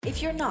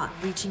If you're not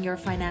reaching your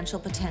financial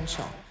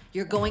potential,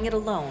 you're going it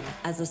alone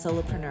as a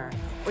solopreneur,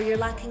 or you're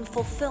lacking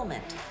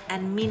fulfillment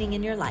and meaning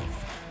in your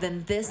life,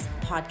 then this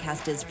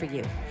podcast is for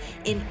you.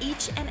 In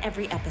each and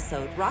every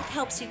episode, Rock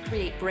helps you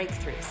create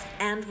breakthroughs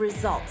and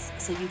results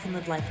so you can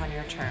live life on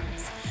your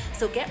terms.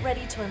 So get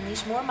ready to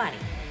unleash more money,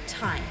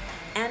 time,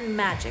 and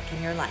magic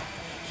in your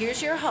life.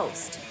 Here's your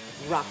host,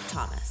 Rock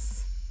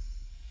Thomas.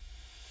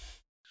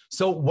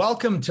 So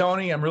welcome,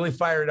 Tony. I'm really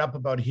fired up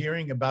about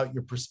hearing about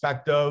your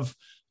perspective,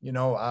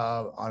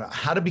 on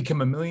how to become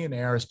a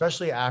millionaire,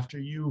 especially after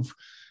you've,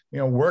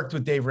 worked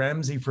with Dave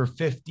Ramsey for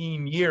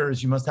 15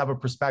 years. You must have a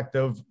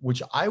perspective,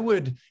 which I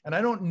would, and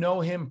I don't know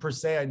him per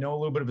se. I know a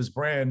little bit of his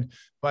brand,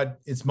 but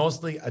it's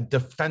mostly a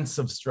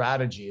defensive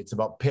strategy. It's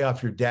about pay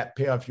off your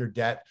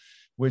debt,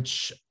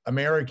 which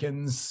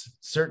Americans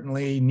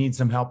certainly need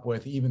some help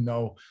with, even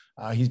though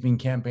he's been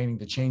campaigning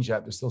to change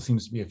that. There still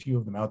seems to be a few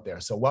of them out there.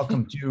 So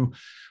welcome to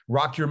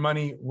Rock Your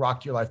Money,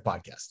 Rock Your Life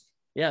podcast.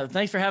 Yeah,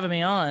 thanks for having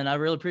me on. I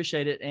really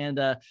appreciate it.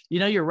 And,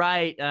 you're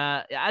right.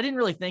 I didn't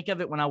really think of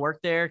it when I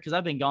worked there because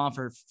I've been gone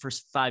for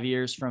 5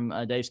 years from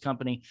Dave's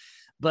company.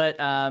 But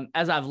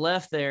as I've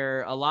left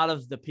there, a lot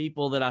of the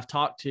people that I've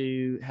talked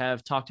to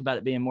have talked about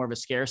it being more of a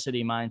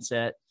scarcity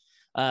mindset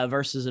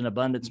versus an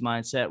abundance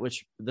mindset,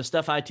 which the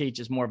stuff I teach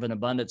is more of an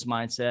abundance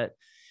mindset.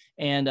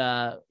 And,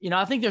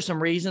 I think there's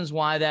some reasons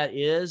why that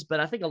is,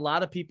 but I think a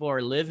lot of people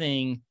are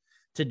living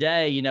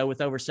today, with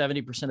over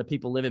 70% of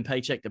people living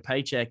paycheck to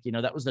paycheck.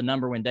 That was the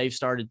number when Dave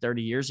started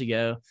 30 years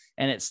ago,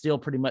 and it's still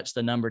pretty much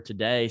the number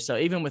today. So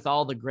even with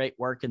all the great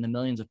work and the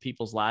millions of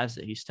people's lives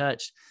that he's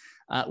touched,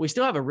 we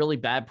still have a really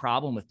bad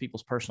problem with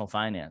people's personal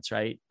finance,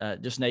 right?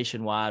 Just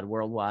nationwide,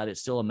 worldwide,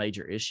 it's still a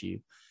major issue.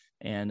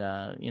 And,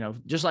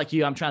 just like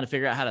you, I'm trying to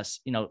figure out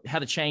how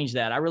to change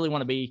that. I really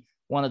want to be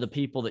one of the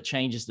people that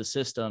changes the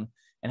system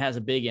and has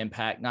a big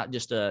impact, not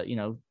just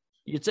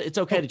it's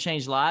okay to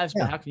change lives,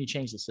 but how can you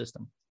change the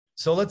system?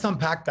 So let's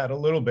unpack that a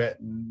little bit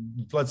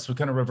and let's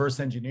kind of reverse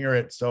engineer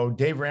it. So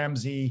Dave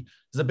Ramsey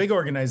is a big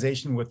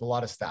organization with a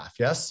lot of staff.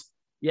 Yes.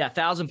 Yeah.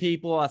 1,000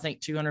 people, I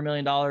think $200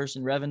 million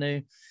in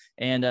revenue,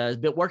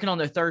 and been working on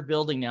their third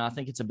building now. I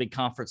think it's a big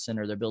conference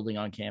center they're building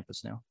on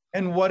campus now.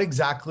 And what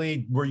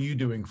exactly were you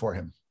doing for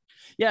him?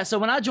 Yeah. So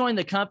when I joined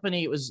the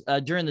company, it was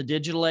during the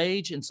digital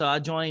age. And so I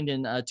joined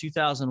in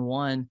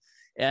 2001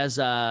 as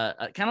kind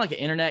of like an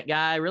internet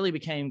guy. I really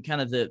became kind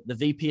of the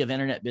VP of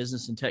internet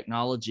business and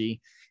technology,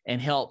 and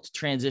helped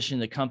transition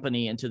the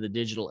company into the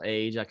digital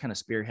age. I kind of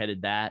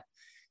spearheaded that.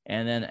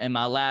 And then in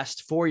my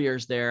last 4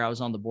 years there, I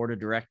was on the board of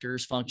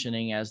directors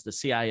functioning as the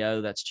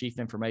CIO, that's Chief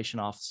Information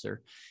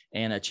Officer,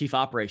 and a Chief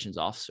Operations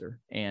Officer.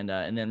 And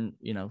then,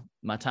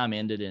 my time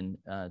ended in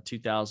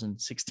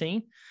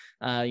 2016,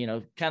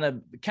 kind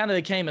of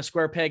became a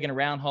square peg in a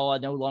round hole. I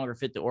no longer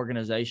fit the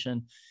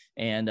organization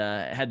and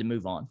had to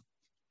move on.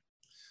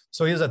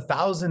 So he has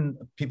 1,000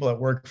 people that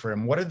work for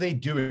him. What are they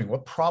doing?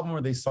 What problem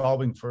are they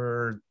solving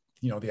for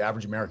the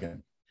average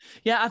American?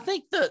 Yeah, I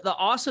think the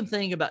awesome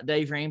thing about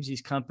Dave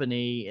Ramsey's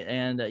company,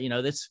 and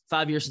that's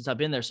 5 years since I've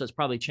been there, so it's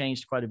probably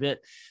changed quite a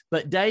bit.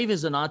 But Dave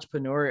is an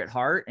entrepreneur at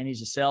heart, and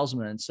he's a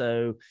salesman.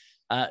 So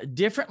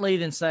differently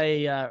than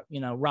say,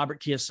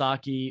 Robert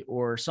Kiyosaki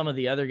or some of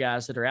the other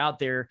guys that are out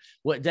there,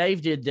 what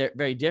Dave did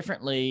very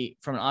differently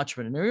from an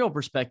entrepreneurial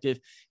perspective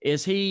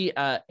is he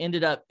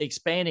ended up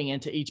expanding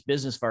into each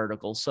business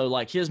vertical. So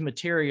like his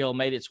material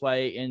made its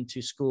way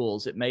into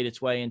schools, it made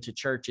its way into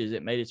churches,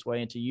 it made its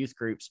way into youth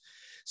groups.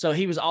 So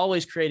he was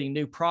always creating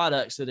new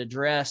products that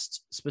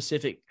addressed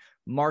specific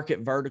market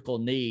vertical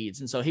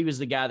needs. And so he was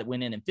the guy that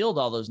went in and filled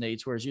all those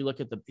needs. Whereas you look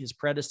at his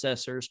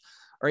predecessors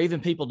or even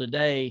people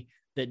today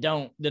that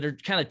are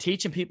kind of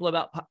teaching people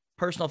about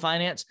personal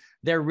finance,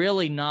 they're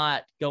really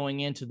not going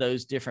into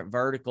those different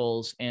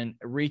verticals and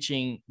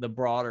reaching the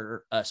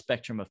broader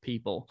spectrum of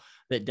people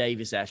that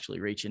Dave is actually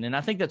reaching. And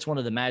I think that's one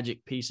of the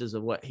magic pieces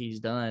of what he's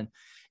done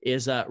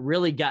is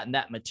really gotten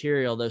that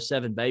material, those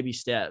 7 baby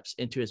steps,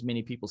 into as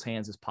many people's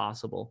hands as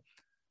possible.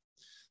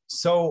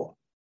 So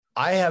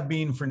I have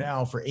been for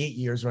 8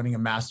 years running a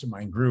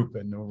mastermind group.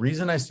 And the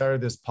reason I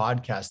started this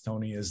podcast,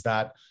 Tony, is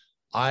that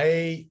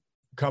I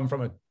come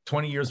from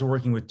 20 years of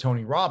working with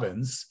Tony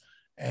Robbins.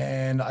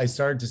 And I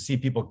started to see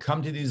people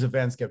come to these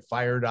events, get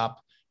fired up,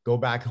 go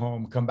back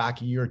home, come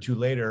back a year or two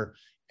later,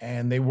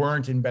 and they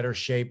weren't in better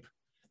shape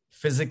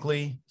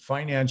physically,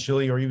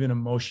 financially, or even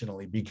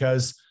emotionally,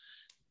 because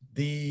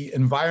the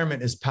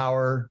environment is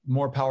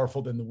more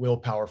powerful than the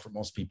willpower for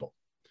most people.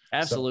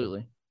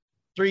 Absolutely. So,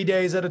 3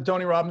 days at a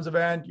Tony Robbins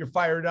event, you're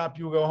fired up,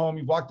 you go home,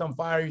 you've walked on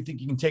fire, you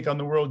think you can take on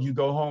the world, you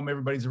go home,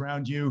 everybody's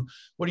around you.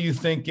 What are you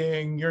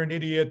thinking? You're an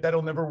idiot,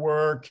 that'll never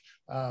work.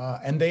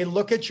 And they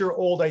look at your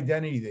old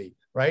identity,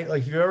 right?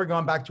 Like if you've ever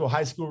gone back to a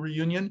high school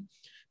reunion,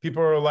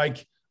 people are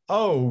like,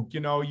 oh,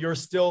 you're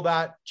still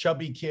that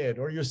chubby kid,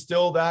 or you're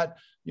still that,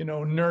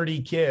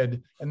 nerdy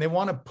kid. And they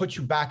want to put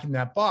you back in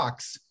that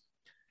box.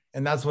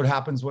 And that's what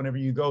happens whenever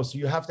you go. So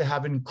you have to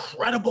have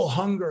incredible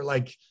hunger,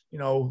 like,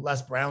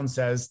 Les Brown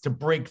says, to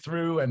break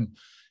through. And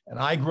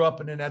I grew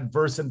up in an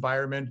adverse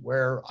environment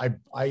where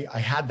I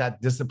had that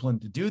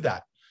discipline to do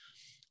that.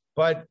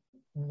 But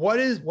what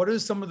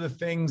is some of the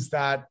things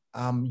that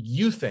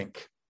you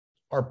think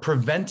are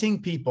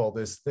preventing people,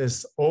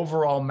 this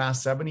overall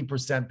mass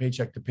 70%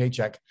 paycheck to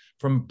paycheck,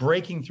 from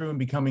breaking through and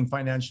becoming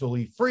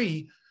financially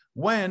free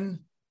when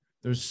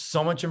there's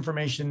so much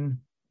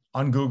information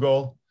on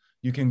Google?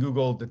 You can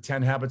Google the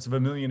 10 habits of a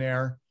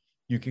millionaire.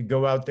 You could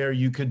go out there,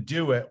 you could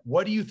do it.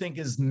 What do you think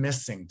is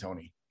missing,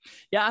 Tony?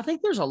 Yeah, I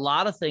think there's a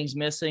lot of things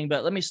missing,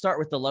 but let me start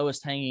with the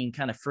lowest hanging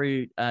kind of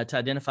fruit to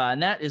identify.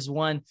 And that is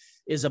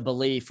a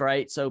belief,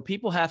 right? So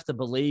people have to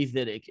believe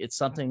that it's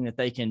something that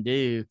they can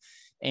do.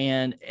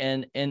 And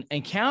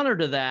counter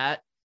to that,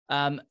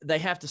 they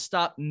have to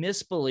stop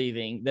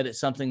misbelieving that it's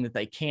something that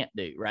they can't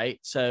do, right?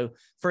 So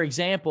for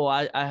example,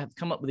 I have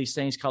come up with these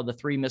things called the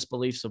 3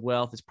 misbeliefs of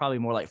wealth. It's probably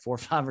more like 4,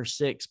 5, or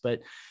 6, but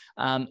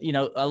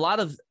a lot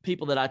of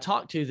people that I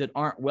talk to that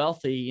aren't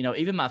wealthy,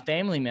 even my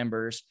family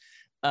members,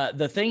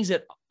 the things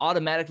that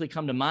automatically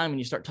come to mind when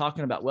you start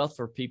talking about wealth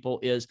for people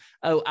is,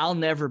 oh, I'll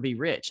never be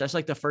rich. That's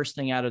like the first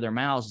thing out of their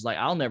mouths is like,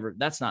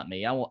 that's not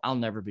me. I'll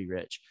never be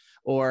rich.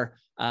 Or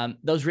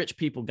those rich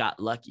people got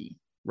lucky,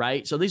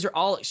 right? So these are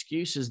all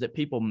excuses that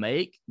people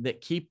make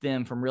that keep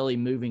them from really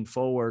moving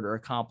forward or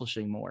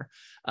accomplishing more.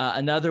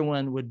 Another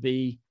one would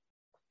be,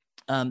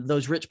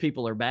 those rich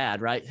people are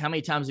bad, right? How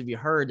many times have you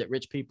heard that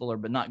rich people are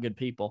but not good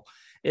people?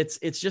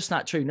 It's just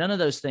not true. None of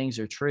those things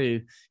are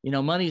true.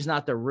 Money is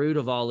not the root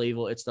of all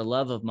evil. It's the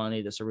love of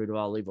money that's the root of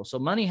all evil. So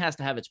money has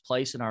to have its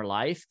place in our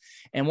life.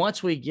 And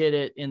once we get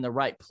it in the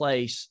right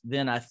place,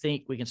 then I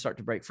think we can start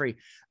to break free.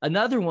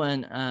 Another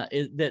one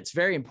that's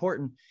very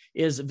important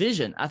is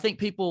vision. I think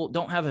people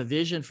don't have a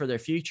vision for their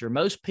future.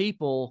 I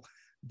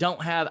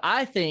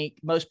think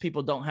most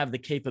people don't have the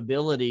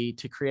capability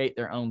to create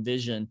their own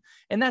vision,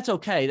 and that's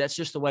okay. That's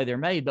just the way they're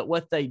made. But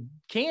what they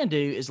can do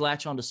is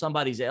latch onto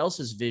somebody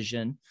else's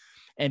vision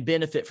and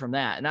benefit from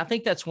that. And I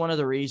think that's one of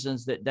the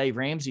reasons that Dave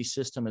Ramsey's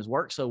system has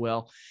worked so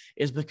well,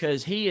 is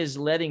because he is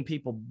letting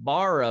people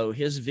borrow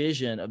his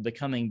vision of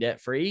becoming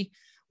debt-free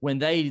when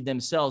they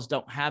themselves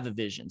don't have a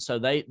vision. So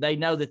they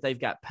know that they've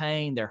got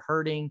pain, they're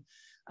hurting,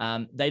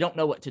 they don't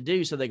know what to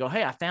do. So they go,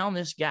 hey, I found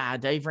this guy,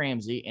 Dave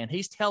Ramsey, and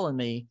he's telling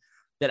me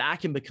that I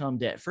can become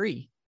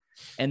debt-free.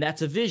 And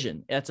that's a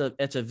vision. It's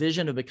a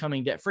vision of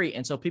becoming debt-free.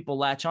 And so people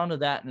latch onto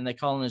that, and then they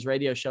call on his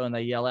radio show and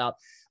they yell out,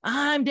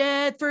 I'm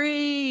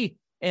debt-free.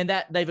 And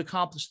that they've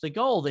accomplished the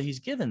goal that he's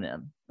given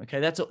them. Okay.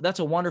 That's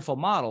a wonderful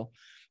model.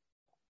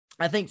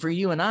 I think for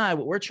you and I,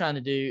 what we're trying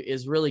to do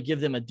is really give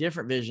them a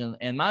different vision.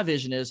 And my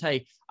vision is,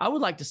 hey, I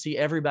would like to see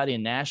everybody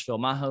in Nashville,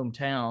 my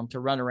hometown, to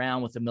run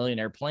around with a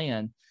millionaire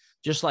plan,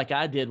 just like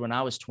I did when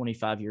I was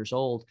 25 years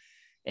old.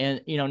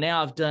 And,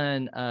 now I've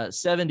done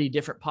 70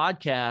 different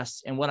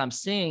podcasts, and what I'm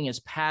seeing is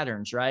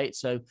patterns, right?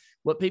 So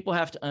what people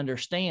have to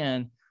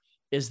understand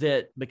is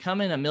that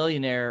becoming a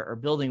millionaire or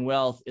building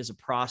wealth is a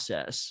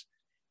process.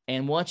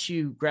 And once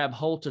you grab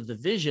hold of the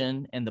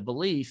vision and the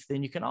belief,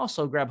 then you can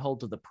also grab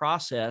hold of the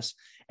process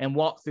and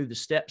walk through the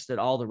steps that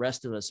all the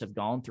rest of us have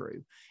gone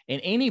through.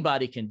 And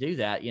anybody can do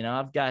that.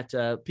 I've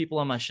got people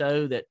on my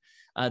show that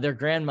their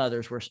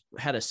grandmothers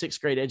had a 6th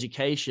grade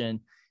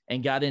education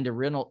and got into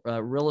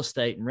real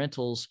estate and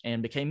rentals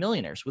and became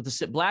millionaires. With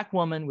a Black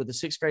woman with a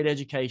 6th grade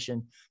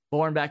education,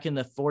 born back in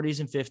the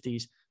 40s and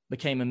 50s,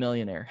 became a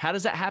millionaire. How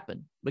does that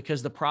happen?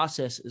 Because the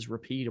process is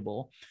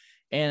repeatable.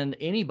 And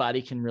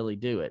anybody can really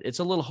do it. It's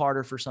a little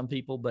harder for some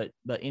people, but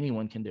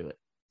anyone can do it.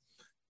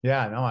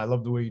 Yeah, no, I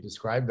love the way you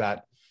describe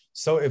that.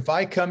 So if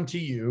I come to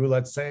you,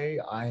 let's say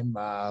I'm,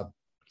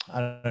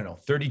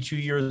 32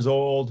 years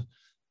old,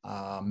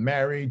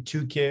 married,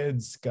 2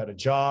 kids, got a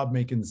job,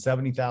 making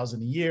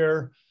 $70,000 a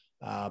year,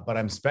 but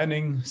I'm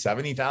spending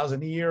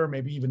 $70,000 a year,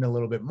 maybe even a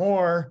little bit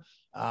more.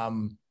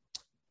 How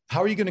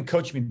are you going to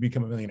coach me to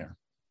become a millionaire?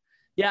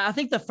 Yeah, I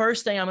think the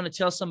first thing I'm going to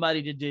tell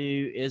somebody to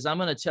do is I'm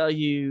going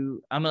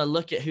to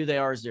look at who they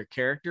are as their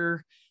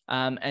character.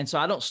 And so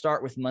I don't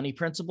start with money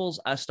principles.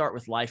 I start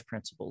with life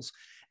principles.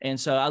 And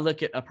so I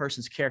look at a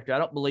person's character. I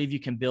don't believe you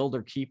can build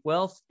or keep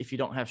wealth if you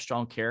don't have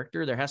strong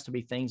character. There has to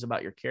be things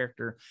about your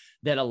character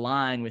that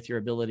align with your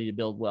ability to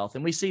build wealth.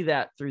 And we see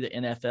that through the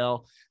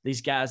NFL,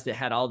 these guys that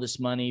had all this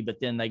money, but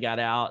then they got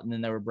out and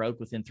then they were broke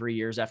within 3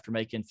 years after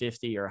making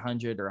 50 or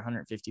 100 or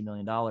 $150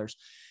 million.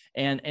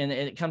 And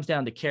it comes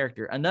down to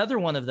character. Another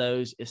one of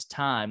those is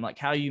time, like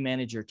how you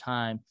manage your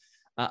time.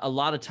 A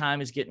lot of time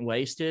is getting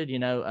wasted.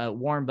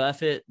 Warren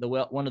Buffett,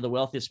 one of the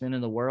wealthiest men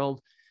in the world,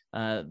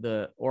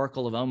 the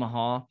Oracle of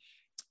Omaha,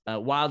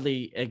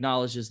 widely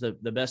acknowledged as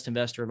the best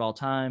investor of all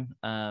time.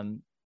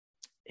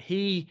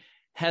 He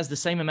has the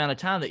same amount of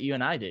time that you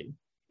and I do.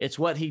 It's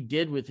what he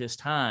did with his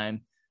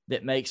time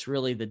that makes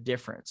really the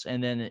difference.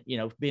 And then,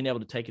 being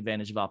able to take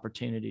advantage of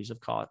opportunities, of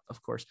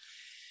course.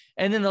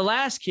 And then the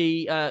last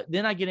key,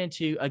 then I get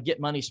into get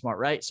money smart,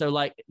 right?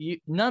 So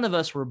none of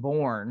us were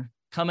born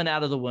coming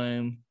out of the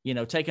womb,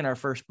 taking our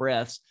first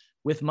breaths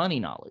with money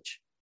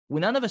knowledge.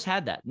 None of us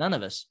had that. None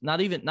of us,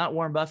 not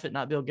Warren Buffett,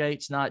 not Bill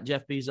Gates, not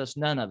Jeff Bezos.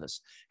 None of us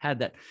had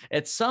that.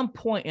 At some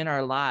point in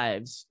our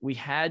lives, we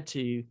had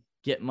to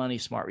get money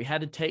smart. We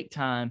had to take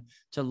time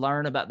to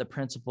learn about the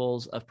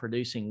principles of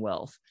producing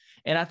wealth.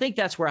 And I think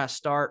that's where I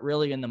start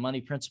really in the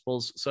money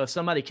principles. So if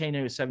somebody came to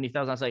me with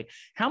 70,000, I say,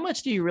 how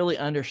much do you really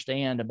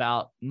understand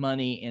about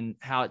money and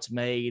how it's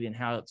made and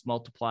how it's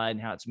multiplied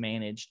and how it's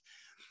managed?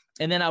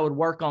 And then I would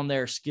work on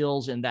their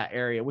skills in that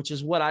area, which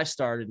is what I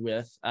started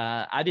with.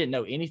 I didn't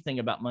know anything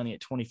about money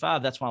at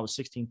 25. That's why I was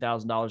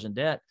 $16,000 in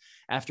debt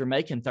after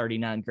making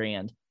 39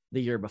 grand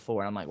the year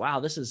before. I'm like,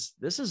 wow, this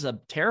is a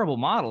terrible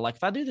model. Like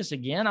if I do this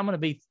again, I'm going to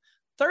be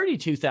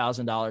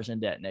 $32,000 in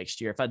debt next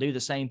year if I do the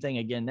same thing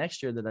again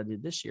next year that I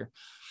did this year.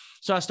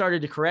 So I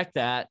started to correct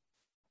that.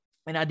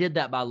 And I did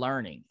that by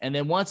learning. And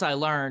then once I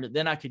learned,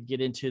 then I could get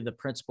into the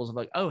principles of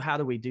like, oh, how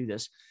do we do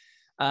this?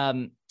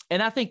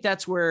 And I think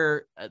that's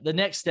where the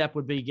next step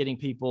would be getting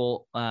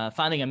people,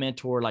 finding a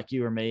mentor like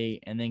you or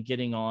me, and then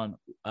getting on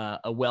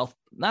a wealth,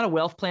 not a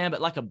wealth plan, but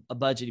like a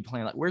budgeting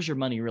plan. Like, where's your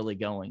money really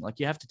going? Like,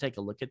 you have to take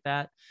a look at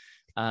that.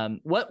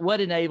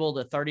 What enabled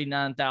a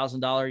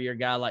 $39,000 a year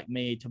guy like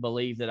me to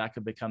believe that I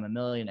could become a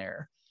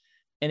millionaire?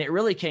 And it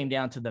really came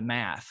down to the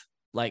math.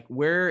 Like,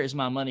 where is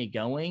my money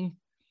going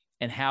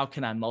and how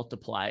can I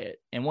multiply it?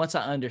 And once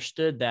I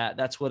understood that,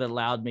 that's what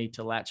allowed me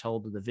to latch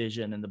hold of the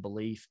vision and the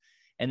belief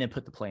and then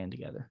put the plan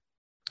together.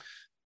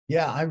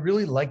 Yeah, I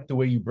really like the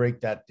way you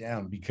break that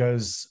down,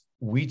 because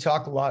we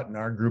talk a lot in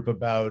our group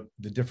about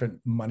the different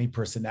money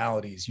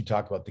personalities. You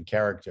talk about the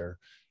character,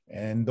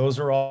 and those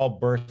are all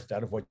birthed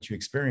out of what you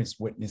experienced,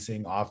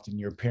 witnessing often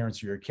your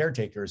parents or your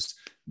caretakers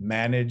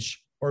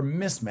manage or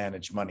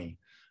mismanage money,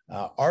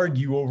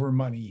 argue over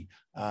money,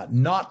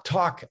 not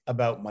talk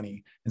about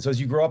money. And so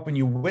as you grow up and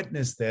you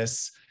witness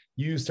this,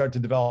 you start to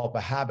develop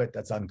a habit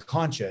that's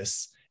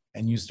unconscious,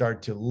 and you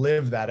start to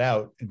live that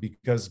out. And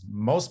because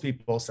most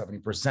people,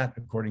 70%,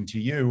 according to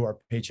you, are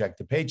paycheck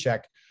to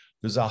paycheck,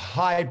 there's a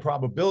high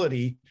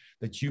probability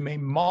that you may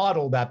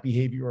model that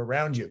behavior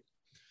around you.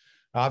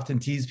 I often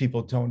tease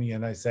people, Tony,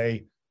 and I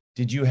say,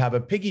 did you have a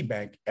piggy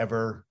bank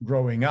ever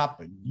growing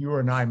up? And you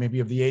and I may be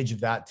of the age of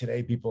that.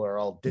 Today, people are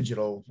all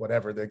digital,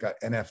 whatever. They got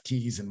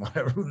NFTs and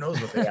whatever, who knows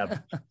what they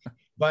have.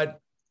 But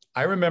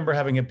I remember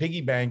having a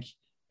piggy bank,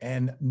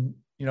 and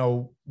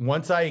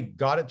once I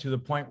got it to the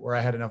point where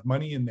I had enough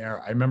money in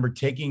there, I remember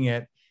taking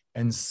it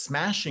and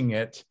smashing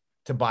it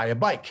to buy a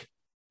bike.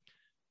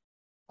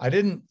 I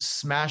didn't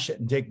smash it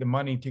and take the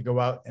money to go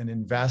out and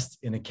invest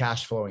in a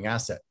cash flowing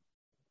asset.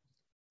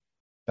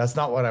 That's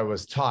not what I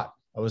was taught.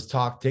 I was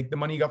taught, take the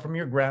money you got from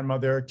your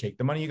grandmother, take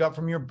the money you got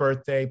from your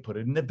birthday, put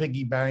it in the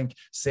piggy bank,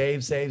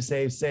 save, save,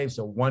 save, save.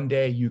 So one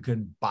day you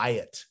can buy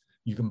it.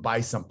 You can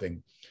buy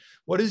something.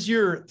 What is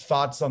your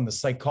thoughts on the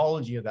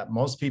psychology of that?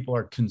 Most people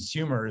are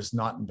consumers,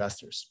 not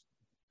investors.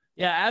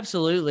 Yeah,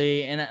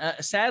 absolutely. And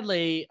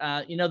sadly,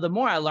 the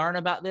more I learn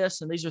about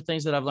this, and these are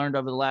things that I've learned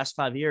over the last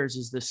 5 years,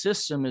 is the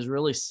system is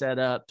really set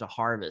up to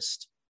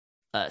harvest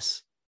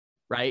us.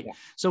 Right. Yeah.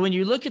 So when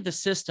you look at the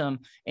system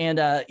and,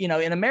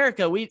 in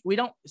America, we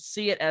don't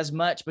see it as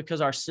much because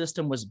our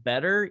system was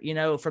better,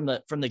 from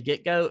the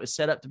get-go. It was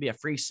set up to be a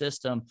free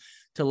system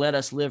to let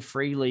us live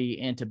freely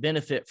and to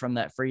benefit from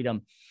that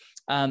freedom.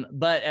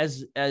 But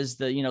as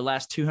the,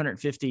 last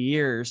 250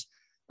 years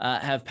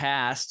have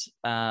passed,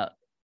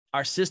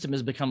 our system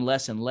has become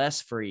less and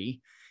less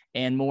free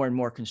and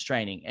more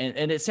constraining.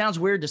 And it sounds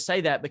weird to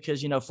say that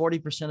because,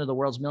 40% of the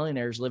world's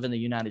millionaires live in the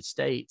United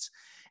States.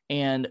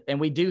 And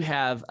we do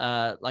have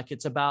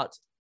it's about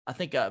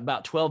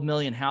 12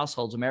 million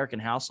households, American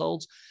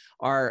households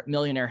are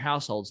millionaire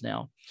households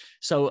now.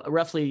 So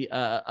roughly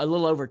a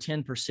little over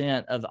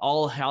 10% of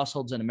all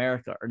households in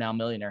America are now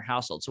millionaire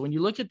households. So when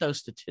you look at those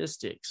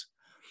statistics,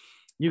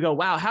 you go,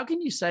 wow, how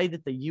can you say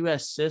that the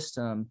U.S.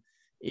 system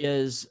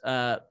is,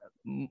 or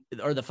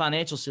the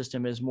financial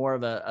system is more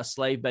of a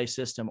slave-based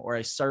system or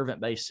a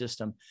servant-based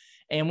system?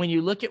 And when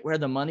you look at where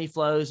the money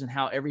flows and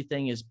how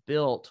everything is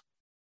built,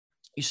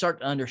 you start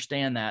to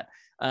understand that.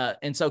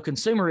 And so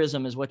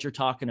consumerism is what you're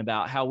talking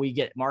about, how we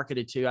get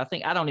marketed to.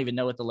 I don't even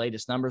know what the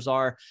latest numbers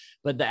are,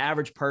 but the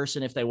average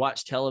person, if they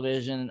watch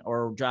television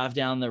or drive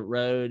down the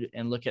road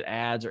and look at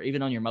ads, or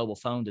even on your mobile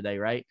phone today,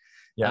 right?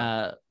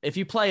 Yeah. If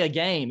you play a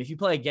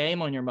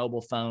game on your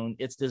mobile phone,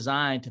 it's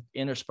designed to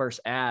intersperse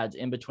ads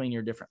in between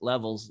your different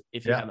levels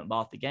if you haven't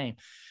bought the game.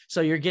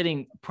 So you're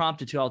getting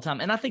prompted to all the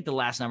time. And I think the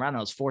last number, I don't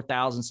know, it's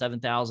 4,000,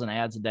 7,000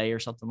 ads a day or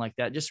something like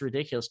that. Just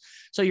ridiculous.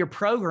 So you're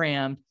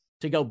programmed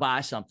to go buy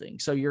something.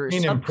 So you're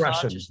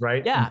impressions,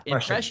 right? Yeah.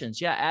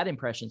 Impressions. Yeah. Ad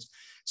impressions.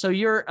 So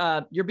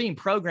you're being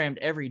programmed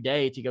every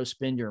day to go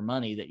spend your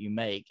money that you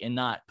make and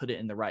not put it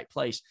in the right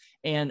place.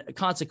 And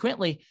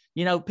consequently,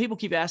 people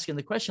keep asking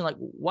the question, like,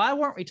 why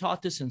weren't we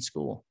taught this in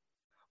school?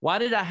 Why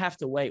did I have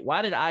to wait?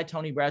 Why did I,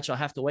 Tony Bradshaw,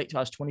 have to wait till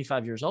I was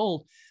 25 years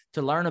old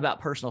to learn about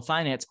personal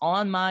finance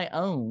on my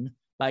own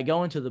by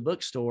going to the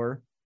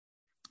bookstore?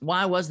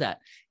 Why was that?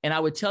 And I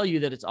would tell you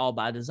that it's all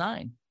by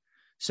design.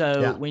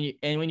 So when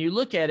you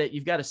look at it,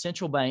 you've got a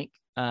central bank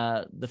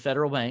the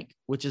federal bank,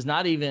 which is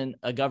not even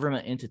a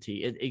government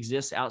entity. It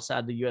exists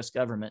outside the U.S.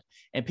 government,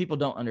 and people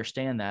don't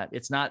understand that.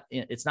 It's not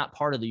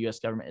part of the U.S.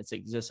 government. It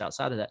exists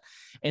outside of that.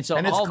 And so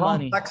it's all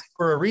complex money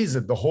for a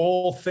reason. The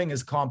whole thing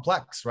is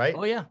complex, right?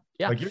 Oh, yeah.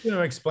 Yeah. Like, you're going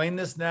to explain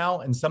this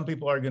now, and some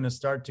people are going to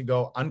start to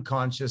go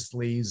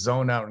unconsciously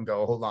zone out and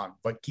go, hold on,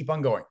 but keep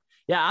on going.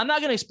 Yeah, I'm not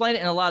going to explain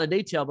it in a lot of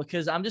detail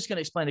because I'm just going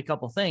to explain a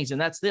couple of things.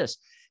 And that's this.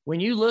 When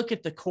you look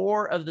at the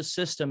core of the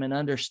system and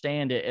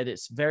understand it at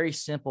its very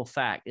simple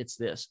fact, it's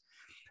this.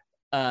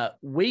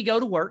 We go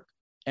to work,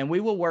 and we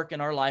will work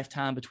in our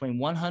lifetime between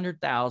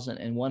 100,000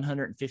 and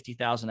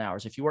 150,000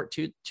 hours. If you work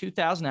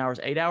 2,000 hours,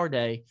 8-hour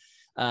day,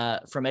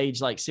 from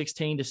age like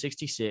 16 to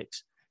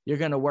 66, you're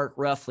going to work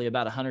roughly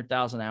about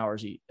 100,000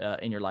 hours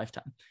in your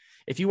lifetime.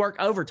 If you work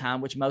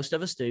overtime, which most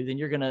of us do, then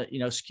you're going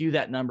to, skew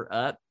that number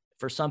up.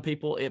 For some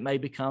people, it may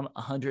become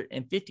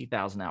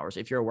 150,000 hours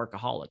if you're a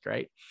workaholic,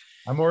 right?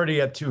 I'm already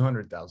at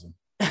 200,000.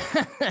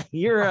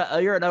 You're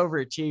an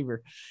overachiever.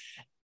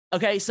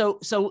 Okay, so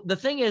the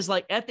thing is,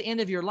 like, at the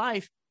end of your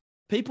life,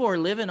 people are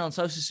living on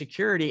Social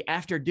Security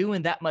after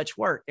doing that much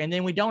work, and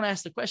then we don't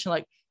ask the question,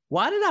 like,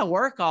 why did I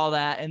work all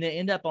that and then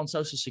end up on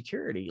Social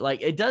Security?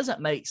 Like, it doesn't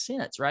make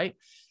sense, right?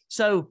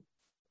 So,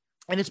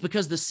 and it's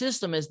because the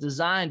system is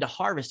designed to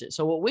harvest it.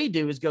 So what we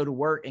do is go to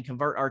work and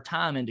convert our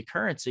time into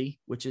currency,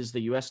 which is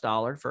the US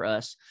dollar for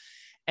us.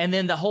 And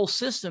then the whole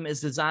system is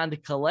designed to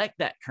collect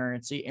that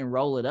currency and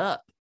roll it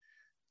up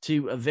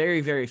to a very,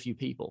 very few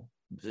people,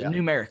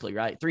 numerically,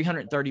 right?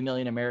 330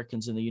 million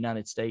Americans in the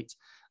United States.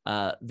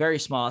 Very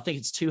small. I think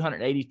it's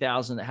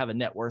 280,000 that have a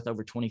net worth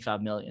over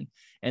 25 million.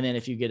 And then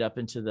if you get up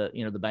into the,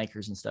 the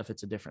bankers and stuff,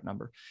 it's a different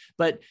number.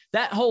 But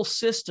that whole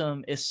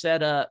system is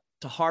set up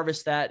to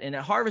harvest that, and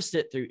it harvests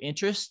it through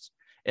interest.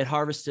 It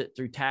harvests it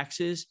through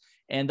taxes,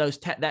 and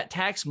that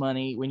tax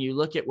money, when you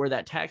look at where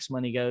that tax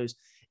money goes,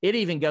 it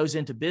even goes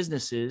into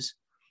businesses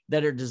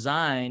that are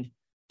designed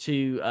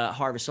to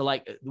harvest. So,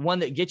 like, the one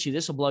that gets you,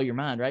 this will blow your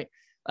mind, right?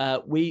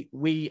 We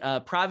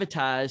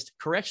privatized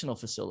correctional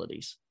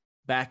facilities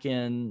back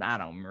in, I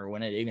don't remember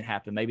when it even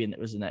happened. Maybe it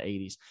was in the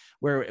 80s,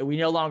 where we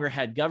no longer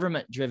had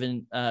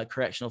government-driven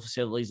correctional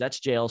facilities. That's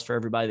jails for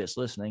everybody that's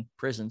listening,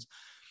 prisons.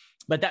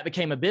 But that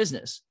became a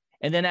business.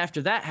 And then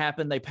after that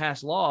happened, they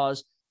passed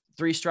laws,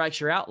 3 strikes,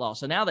 you're outlaw.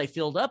 So now they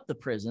filled up the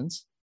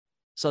prisons.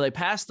 So they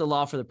passed the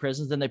law for the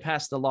prisons. Then they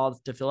passed the law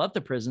to fill up the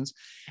prisons.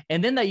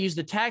 And then they used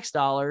the tax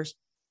dollars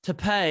to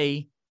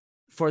pay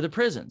for the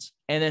prisons.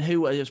 And then it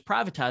was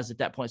privatized at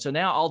that point. So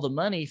now all the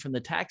money from the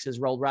taxes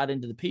rolled right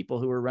into the people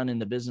who were running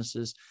the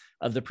businesses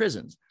of the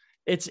prisons.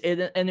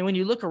 And then when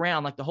you look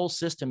around, like, the whole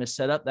system is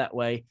set up that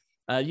way.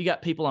 You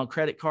got people on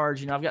credit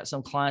cards. I've got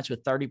some clients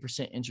with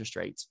 30% interest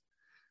rates.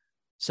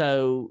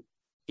 So,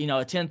 a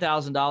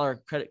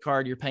 $10,000 credit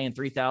card, you're paying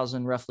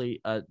 $3,000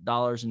 roughly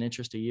dollars in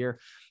interest a year.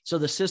 So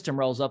the system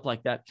rolls up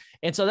like that.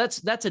 And so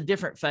that's a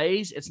different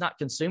phase. It's not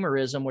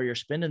consumerism where you're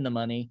spending the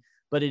money,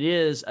 but it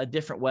is a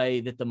different way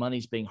that the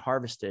money's being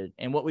harvested.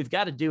 And what we've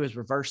got to do is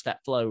reverse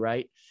that flow,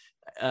 right?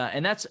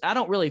 And I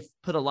don't really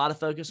put a lot of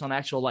focus on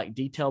actual, like,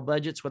 detailed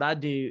budgets. What I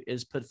do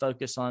is put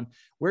focus on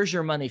where's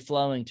your money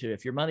flowing to.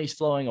 If your money's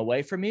flowing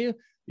away from you,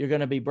 you're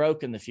going to be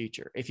broke in the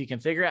future. If you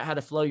can figure out how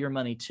to flow your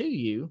money to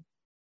you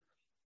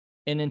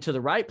and into the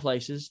right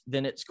places,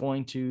 then it's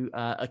going to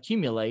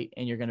accumulate,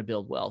 and you're going to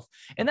build wealth.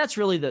 And that's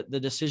really the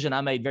decision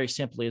I made very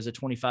simply as a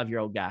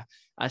 25-year-old guy.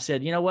 I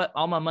said, you know what?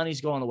 All my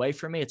money's going away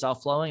from me. It's all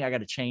flowing. I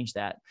got to change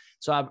that.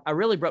 So I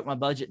really broke my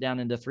budget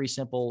down into 3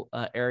 simple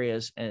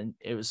areas. And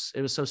it was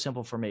so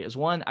simple for me. It was,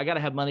 one, I got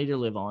to have money to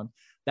live on.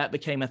 That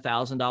became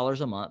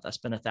 $1,000 a month. I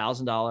spent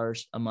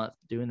 $1,000 a month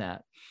doing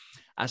that.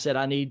 I said,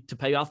 I need to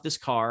pay off this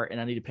car, and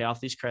I need to pay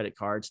off these credit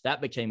cards. That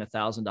became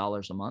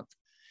 $1,000 a month.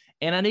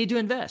 And I need to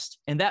invest.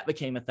 And that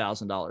became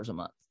 $1,000 a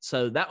month.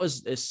 So that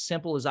was as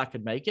simple as I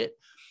could make it.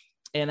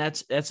 And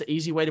that's an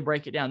easy way to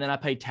break it down. Then I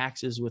paid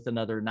taxes with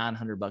another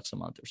 $900 a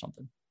month or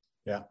something.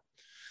 Yeah.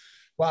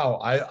 Wow.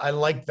 I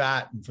like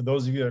that. And for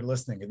those of you that are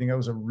listening, I think that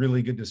was a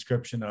really good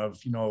description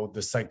of,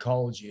 the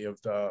psychology of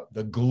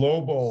the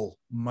global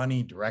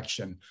money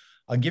direction.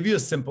 I'll give you a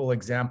simple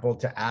example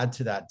to add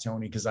to that,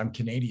 Tony, because I'm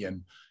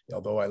Canadian,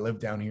 although I live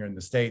down here in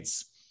the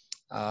States.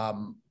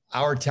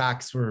 Our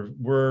tax,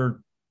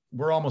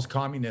 we're almost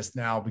communist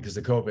now because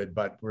of COVID,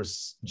 but we're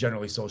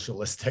generally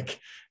socialistic.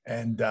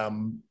 And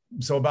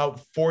so about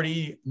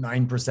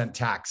 49%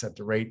 tax at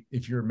the rate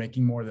if you're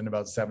making more than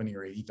about 70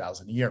 or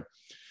 80,000 a year.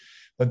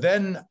 But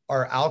then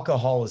our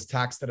alcohol is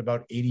taxed at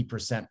about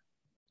 80%.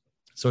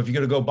 So if you're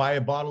going to go buy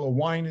a bottle of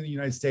wine in the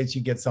United States,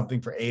 you get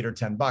something for $8 or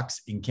 $10.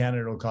 In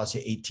Canada, it'll cost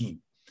you 18.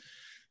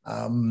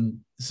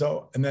 And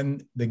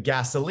then the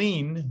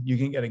gasoline, you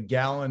can get a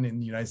gallon in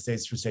the United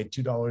States for, say,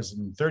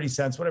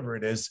 $2.30, whatever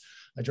it is.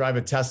 I drive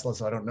a Tesla,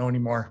 so I don't know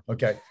anymore.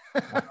 Okay.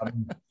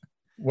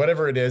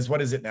 Whatever it is.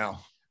 What is it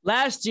now?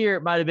 Last year,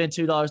 it might've been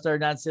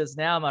 $2.39.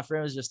 Now my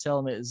friend was just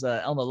telling me it was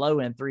on the low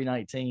end,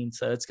 $3.19.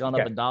 So it's gone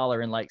up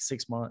 $1 in like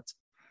 6 months.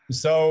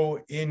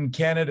 So in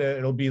Canada,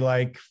 it'll be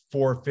like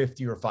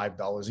 $4.50 or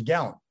 $5 a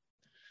gallon.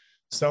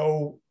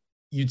 So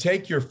you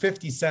take your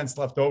 50 cents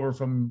left over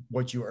from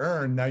what you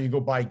earn. Now you go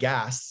buy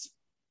gas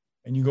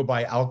and you go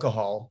buy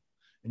alcohol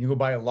and you go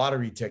buy a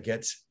lottery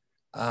ticket.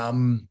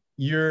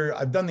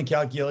 I've done the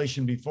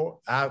calculation before,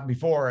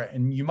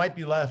 and you might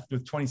be left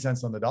with 20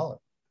 cents on the dollar.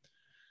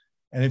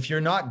 And if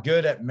you're not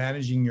good at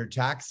managing your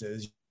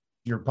taxes,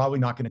 you're probably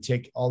not going to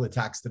take all the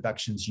tax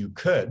deductions you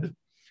could.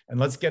 And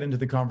let's get into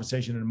the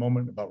conversation in a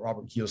moment about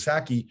Robert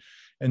Kiyosaki.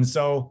 And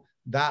so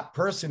that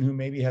person who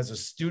maybe has a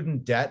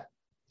student debt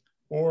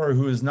or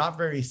who is not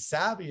very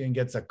savvy and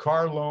gets a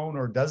car loan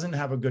or doesn't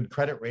have a good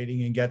credit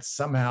rating and gets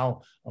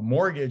somehow a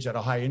mortgage at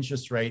a high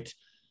interest rate,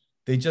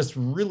 they just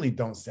really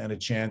don't stand a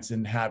chance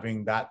in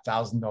having that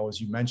 $1,000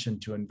 you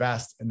mentioned to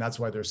invest. And that's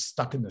why they're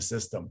stuck in the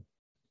system.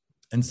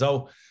 And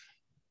so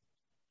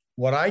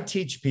what I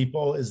teach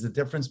people is the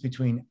difference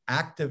between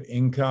active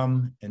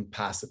income and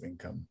passive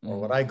income, or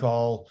what I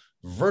call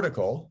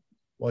vertical,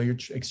 while you're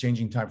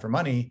exchanging time for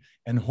money,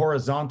 and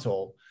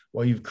horizontal,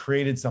 while you've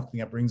created something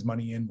that brings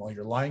money in while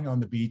you're lying on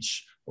the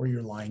beach or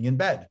you're lying in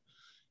bed.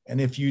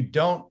 And if you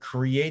don't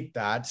create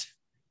that,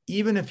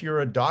 even if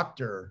you're a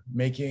doctor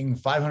making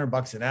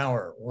 $500 an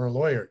hour or a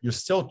lawyer, you're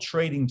still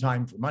trading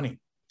time for money.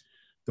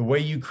 The way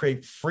you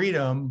create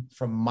freedom,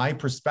 from my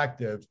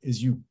perspective,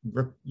 is you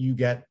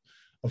get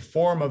a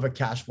form of a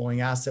cash flowing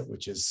asset,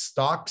 which is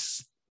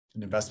stocks,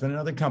 an investment in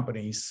other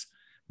companies,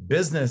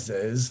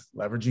 businesses,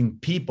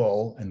 leveraging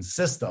people and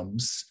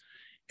systems,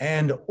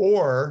 and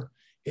or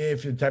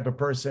if you're the type of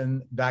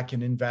person that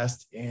can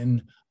invest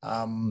in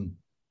other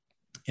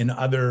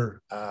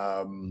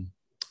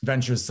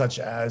ventures, such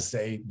as,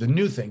 say, the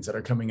new things that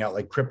are coming out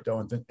like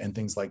crypto and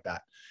things like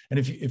that. And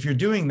if you're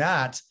doing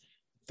that,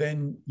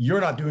 then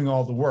you're not doing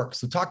all the work.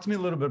 So talk to me a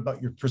little bit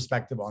about your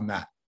perspective on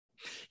that.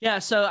 Yeah.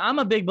 So I'm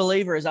a big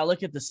believer, as I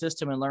look at the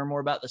system and learn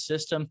more about the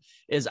system,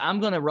 is I'm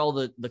going to roll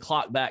the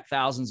clock back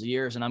thousands of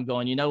years. And I'm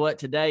going, you know what,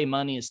 today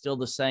money is still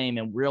the same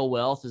and real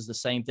wealth is the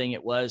same thing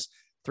it was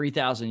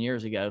 3,000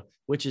 years ago,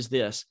 which is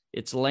this: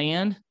 it's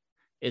land,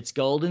 it's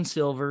gold and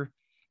silver,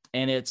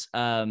 and it's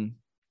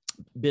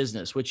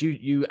business, which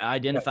you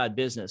identified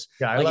business.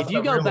 Yeah. Like if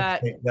you go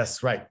back,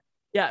 that's right.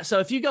 Yeah. So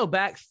if you go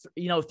back,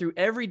 through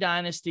every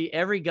dynasty,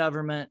 every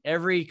government,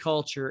 every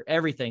culture,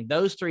 everything,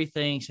 those three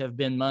things have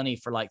been money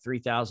for like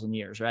 3,000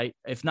 years, right?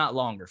 If not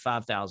longer,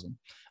 5,000.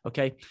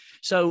 Okay.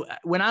 So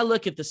when I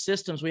look at the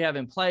systems we have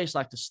in place,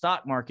 like the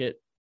stock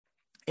market,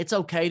 it's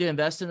okay to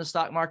invest in the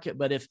stock market,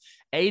 but if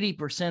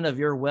 80% of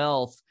your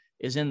wealth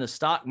is in the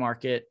stock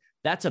market,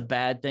 that's a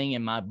bad thing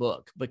in my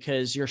book,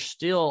 because you're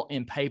still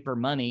in paper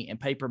money, and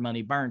paper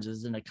money burns.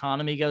 As an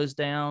economy goes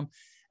down,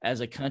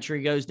 as a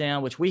country goes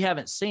down, which we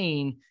haven't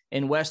seen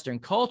in Western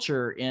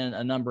culture in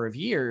a number of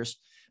years,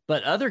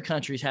 but other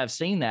countries have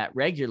seen that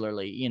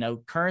regularly.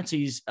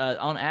 Currencies,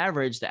 on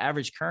average, the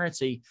average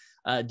currency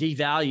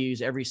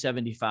devalues every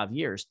 75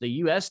 years. The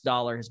US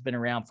dollar has been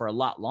around for a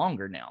lot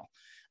longer now,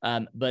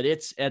 but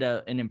it's at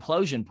an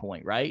implosion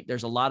point, right?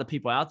 There's a lot of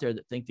people out there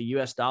that think the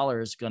US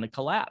dollar is going to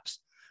collapse.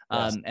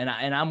 Yes. And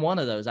I'm one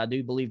of those. I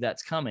do believe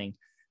that's coming.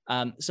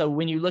 So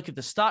when you look at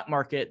the stock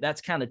market,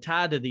 that's kind of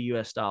tied to the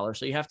US dollar.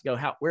 So you have to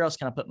go, where else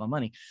can I put my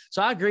money?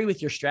 So I agree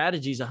with your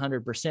strategies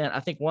 100%. I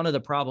think one of the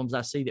problems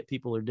I see that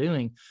people are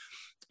doing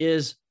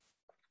is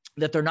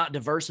that they're not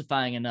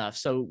diversifying enough.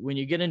 So when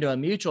you get into a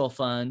mutual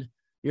fund,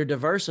 you're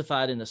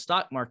diversified in the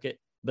stock market,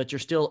 but you're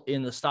still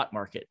in the stock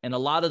market. And a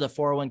lot of the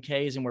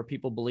 401ks and where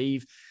people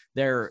believe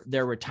their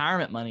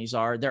retirement monies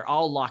are, they're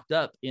all locked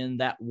up in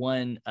that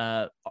one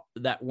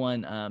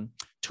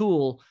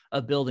tool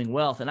of building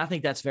wealth. And I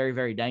think that's very,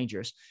 very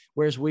dangerous.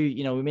 Whereas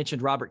we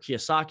mentioned Robert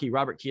Kiyosaki.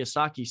 Robert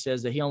Kiyosaki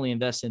says that he only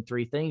invests in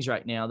three things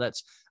right now.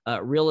 That's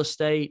real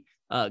estate,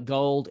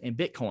 gold, and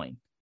Bitcoin.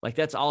 Like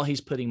that's all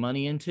he's putting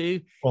money into.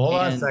 Well, hold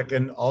on a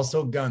second.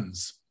 Also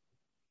guns.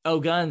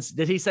 Oh, guns.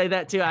 Did he say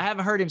that too? I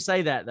haven't heard him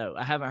say that though.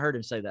 I haven't heard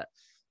him say that.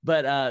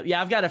 But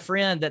yeah, I've got a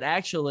friend that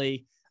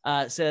actually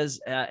says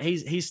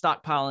he's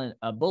stockpiling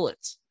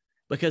bullets,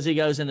 because he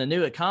goes, in the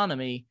new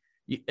economy,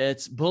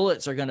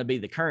 bullets are going to be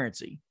the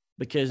currency,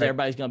 because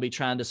everybody's going to be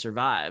trying to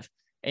survive.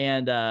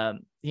 And,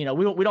 we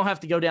don't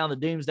have to go down the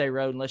doomsday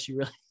road unless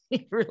you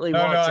really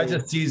want to. I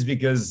just tease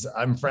because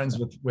I'm friends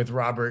with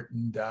Robert,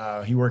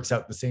 and he works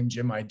out the same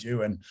gym I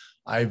do. And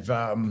I've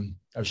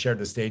shared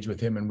the stage with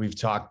him, and we've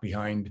talked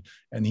behind,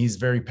 and he's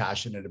very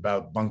passionate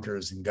about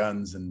bunkers and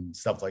guns and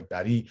stuff like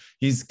that.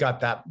 He's got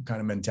that kind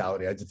of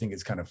mentality. I just think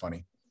it's kind of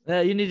funny.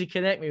 You need to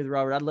connect me with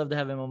Robert. I'd love to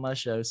have him on my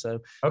show. So,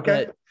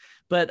 okay.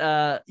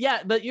 But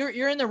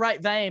you're in the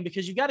right vein,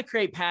 because you've got to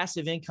create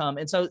passive income.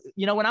 And so,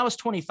 when I was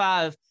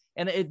 25,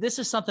 and this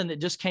is something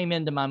that just came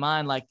into my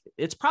mind, like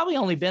it's probably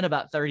only been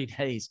about 30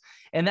 days.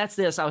 And that's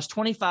this: I was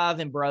 25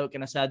 and broke.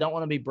 And I said, I don't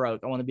want to be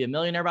broke. I want to be a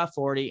millionaire by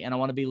 40. And I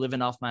want to be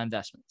living off my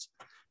investments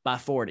by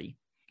 40.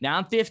 Now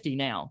I'm 50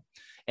 now.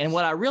 And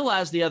what I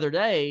realized the other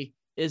day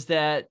is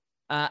that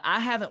I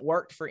haven't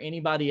worked for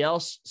anybody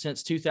else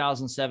since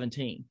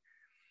 2017.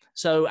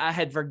 So I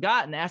had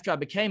forgotten, after I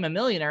became a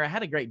millionaire, I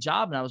had a great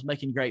job and I was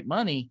making great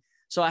money.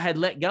 So I had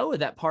let go of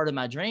that part of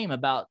my dream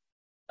about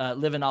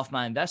living off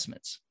my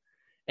investments.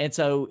 And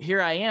so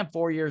here I am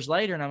 4 years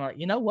later, and I'm like,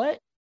 you know what?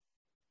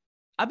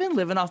 I've been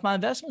living off my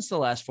investments the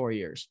last 4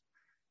 years.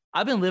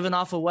 I've been living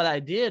off of what I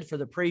did for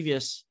the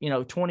previous,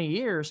 20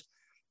 years.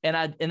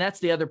 And that's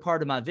the other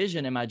part of my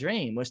vision and my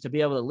dream, was to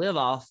be able to live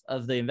off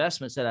of the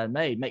investments that I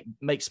made,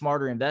 make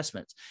smarter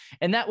investments.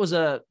 And that was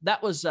a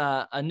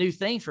new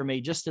thing for me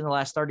just in the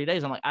last 30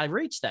 days. I'm like, I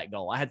reached that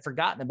goal. I had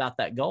forgotten about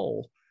that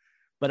goal,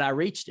 but I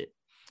reached it.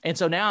 And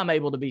so now I'm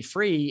able to be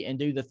free and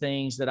do the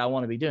things that I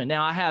want to be doing.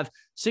 Now I have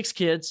 6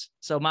 kids.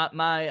 So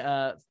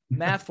my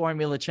math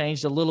formula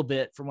changed a little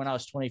bit from when I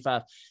was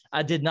 25.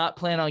 I did not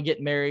plan on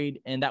getting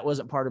married, and that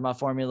wasn't part of my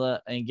formula,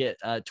 and get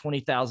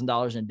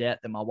 $20,000 in debt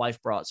that my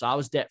wife brought. So I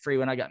was debt free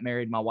when I got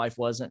married. My wife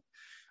wasn't.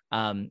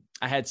 I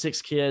had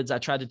 6 kids. I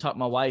tried to talk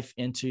my wife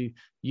into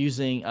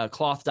using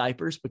cloth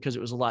diapers because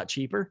it was a lot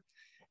cheaper.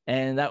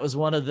 And that was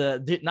one of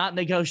the not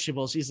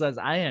negotiables. She says,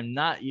 I am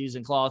not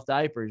using cloth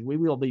diapers. We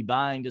will be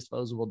buying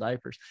disposable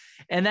diapers.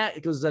 And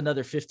that was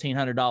another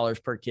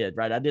 $1,500 per kid,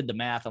 right? I did the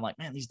math. I'm like,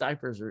 man, these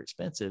diapers are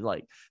expensive.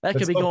 Like that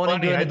could be going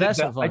into an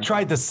investment fund. I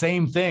tried the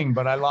same thing,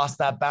 but I lost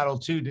that battle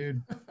too,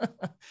 dude.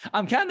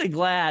 I'm kind of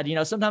glad,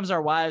 sometimes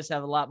our wives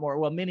have a lot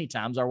more, many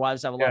times our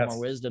wives have a lot more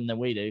wisdom than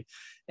we do.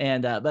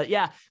 And,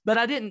 but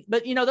I didn't,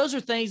 those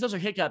are things, those are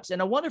hiccups.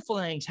 And a wonderful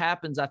things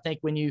happens, I think,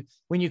 when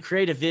you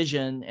create a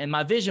vision, and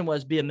my vision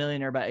was be a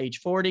millionaire by age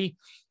 40,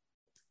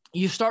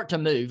 you start to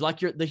move. Like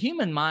the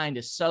human mind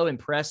is so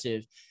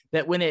impressive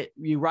that when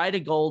you write a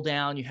goal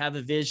down, you have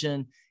a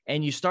vision,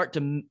 and you start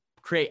to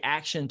create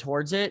action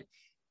towards it,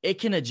 it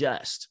can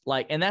adjust.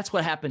 And that's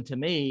what happened to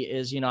me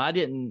is,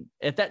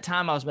 at that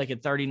time I was making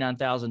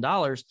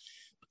 $39,000.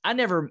 I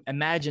never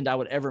imagined I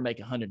would ever make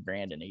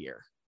 $100,000 in a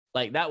year.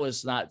 That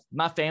was not,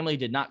 my family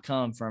did not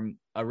come from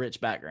a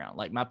rich background.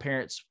 My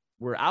parents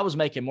I was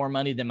making more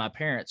money than my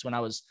parents when I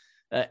was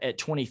at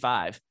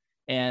 25.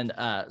 And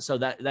so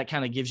that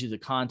kind of gives you the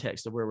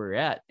context of where we're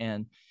at.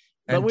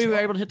 But we were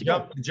able to hit the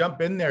goal.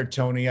 Jump in there,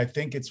 Tony. I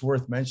think it's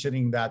worth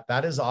mentioning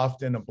that is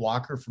often a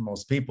blocker for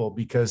most people,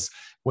 because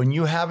when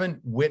you haven't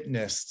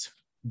witnessed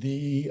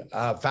the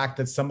fact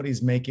that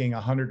somebody's making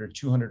 100 or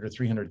 200 or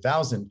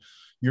 300,000,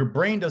 your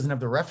brain doesn't have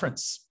the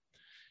reference.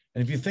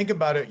 And if you think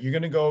about it, you're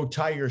going to go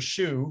tie your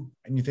shoe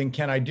and you think,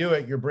 can I do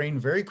it? Your brain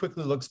very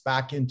quickly looks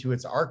back into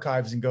its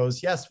archives and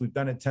goes, yes, we've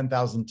done it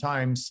 10,000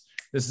 times.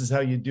 This is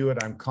how you do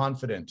it. I'm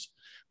confident.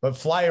 But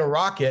fly a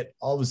rocket,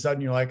 all of a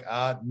sudden you're like,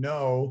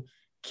 no,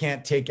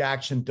 can't take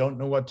action, don't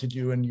know what to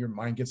do. And your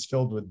mind gets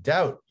filled with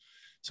doubt.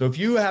 So if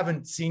you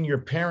haven't seen your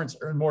parents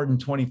earn more than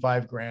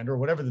 25 grand or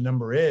whatever the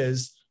number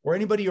is, or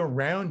anybody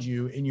around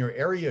you in your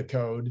area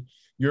code,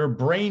 your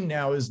brain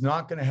now is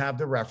not going to have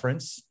the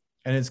reference,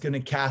 and it's going to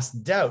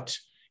cast doubt.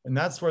 And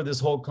that's where this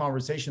whole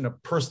conversation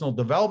of personal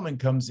development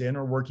comes in,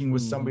 or working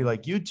with somebody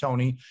like you,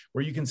 Tony,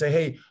 where you can say,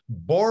 hey,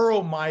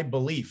 borrow my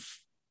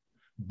belief,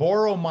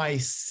 borrow my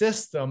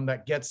system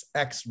that gets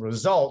X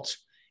result,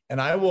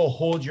 and I will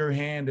hold your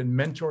hand and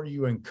mentor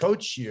you and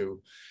coach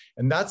you.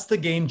 And that's the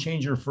game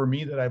changer for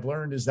me that I've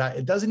learned, is that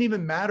it doesn't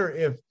even matter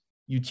if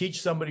you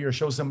teach somebody or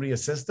show somebody a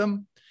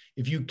system.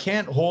 If you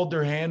can't hold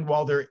their hand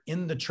while they're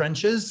in the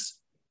trenches,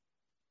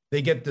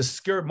 they get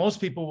discouraged.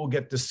 Most people will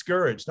get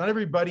discouraged. Not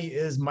everybody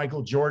is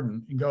Michael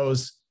Jordan and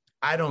goes,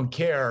 I don't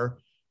care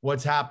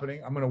what's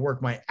happening. I'm going to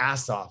work my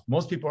ass off.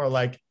 Most people are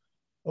like,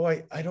 oh,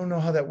 I don't know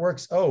how that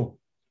works. Oh,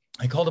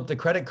 I called up the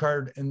credit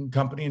card and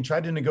company and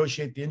tried to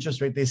negotiate the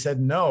interest rate. They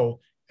said no.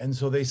 And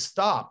so they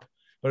stop.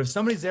 But if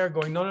somebody's there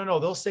going, no,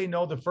 they'll say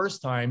no the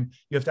first time.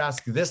 You have to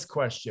ask this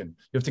question.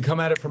 You have to come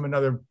at it from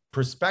another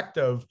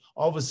perspective.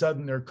 All of a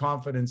sudden, their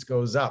confidence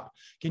goes up.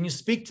 Can you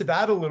speak to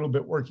that a little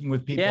bit, working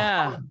with people?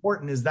 Yeah. How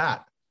important is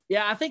that?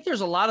 Yeah, I think there's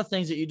a lot of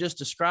things that you just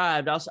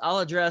described. I'll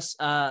address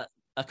a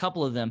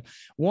couple of them.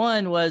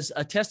 One was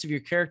a test of your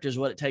character is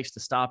what it takes to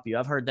stop you.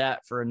 I've heard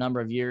that for a number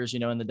of years,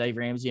 in the Dave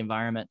Ramsey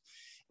environment.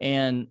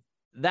 And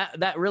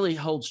that really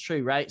holds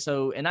true, right?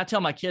 So, and I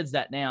tell my kids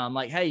that now. I'm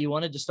like, hey, you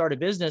wanted to start a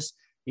business.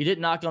 You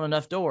didn't knock on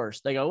enough doors.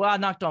 They go, well, I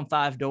knocked on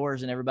 5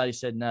 doors and everybody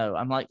said no.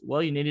 I'm like,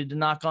 well, you needed to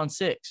knock on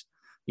 6.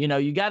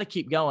 You got to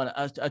keep going.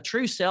 A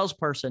true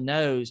salesperson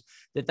knows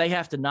that they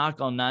have to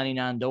knock on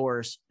 99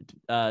 doors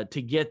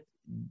to get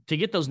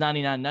those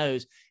 99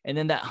 no's. And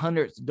then that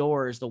 100th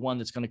door is the one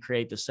that's going to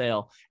create the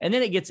sale. And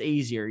then it gets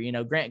easier.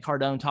 Grant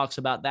Cardone talks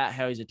about that,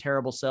 how he's a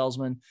terrible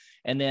salesman.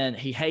 And then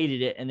he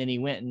hated it. And then he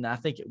went, and I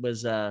think it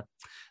was,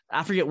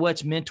 I forget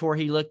which mentor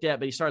he looked at,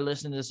 but he started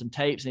listening to some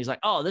tapes and he's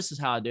like, oh, this is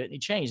how I do it. And he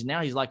changed.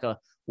 Now he's like a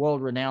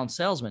world-renowned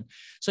salesman.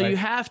 So right. You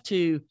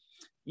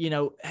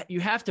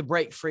have to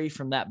break free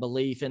from that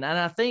belief. And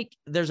I think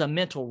there's a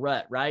mental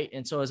rut, right?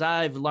 And so as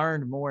I've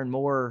learned more and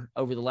more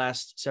over the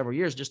last several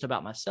years, just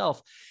about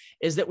myself,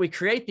 is that we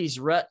create these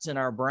ruts in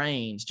our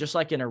brains, just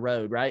like in a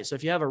road, right? So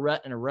if you have a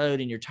rut in a road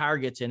and your tire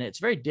gets in it, it's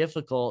very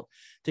difficult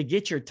to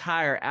get your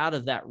tire out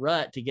of that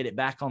rut to get it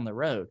back on the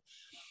road.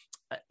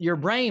 Your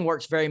brain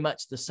works very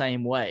much the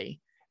same way.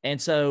 And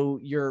so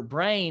your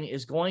brain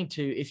is going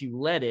to, if you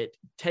let it,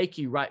 take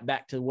you right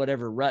back to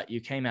whatever rut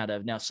you came out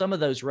of. Now, some of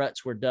those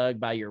ruts were dug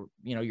by your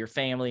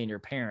family and your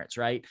parents,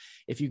 right?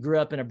 If you grew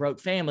up in a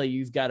broke family,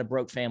 you've got a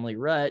broke family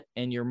rut,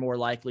 and you're more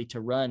likely to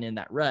run in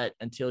that rut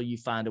until you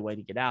find a way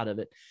to get out of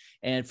it.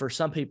 And for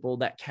some people,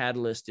 that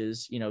catalyst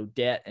is,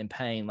 debt and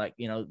pain. Like,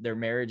 their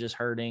marriage is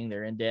hurting,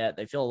 they're in debt,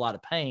 they feel a lot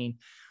of pain,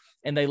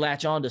 and they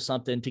latch on to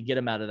something to get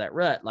them out of that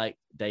rut, like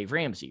Dave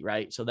Ramsey,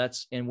 right? So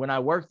and when I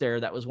worked there,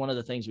 that was one of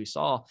the things we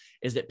saw,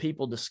 is that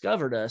people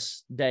discovered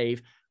us,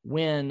 Dave,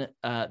 when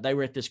they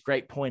were at this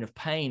great point of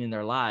pain in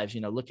their lives,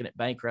 looking at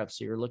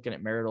bankruptcy or looking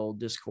at marital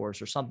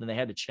discourse or something they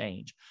had to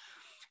change.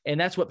 And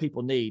that's what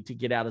people need to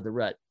get out of the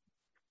rut.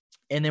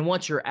 And then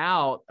once you're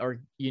out, or,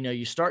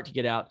 you start to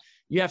get out,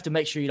 you have to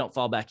make sure you don't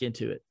fall back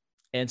into it.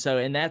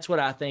 And that's what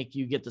I think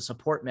you get the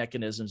support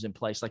mechanisms in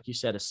place. Like you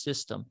said, a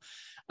system.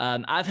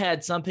 I've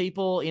had some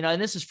people,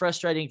 and this is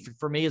frustrating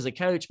for me as a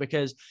coach,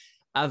 because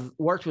I've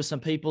worked with some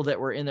people that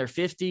were in their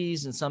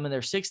 50s and some in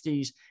their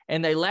 60s,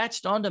 and they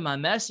latched onto my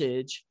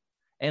message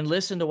and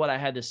listened to what I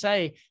had to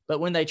say. But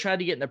when they tried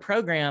to get in the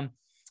program,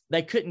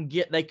 they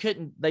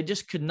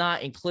just could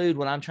not include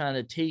what I'm trying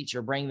to teach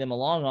or bring them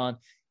along on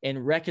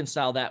and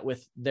reconcile that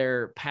with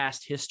their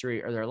past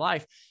history or their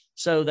life.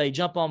 So they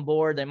jump on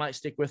board, they might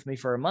stick with me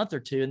for a month or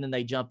two, and then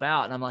they jump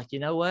out. And I'm like, you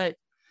know what?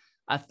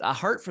 I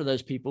hurt for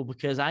those people,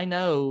 because I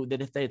know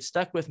that if they had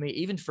stuck with me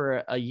even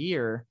for a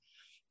year,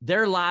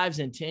 their lives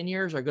in 10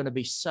 years are going to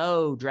be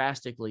so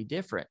drastically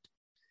different.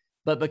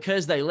 But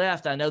because they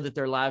left, I know that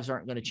their lives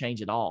aren't going to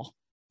change at all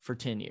for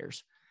 10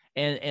 years.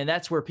 And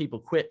that's where people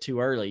quit too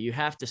early. You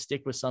have to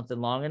stick with something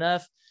long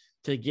enough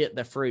to get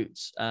the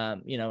fruits.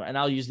 And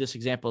I'll use this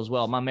example as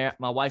well. My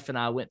wife and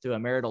I went through a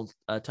marital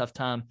tough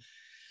time.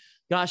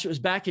 Gosh, it was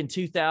back in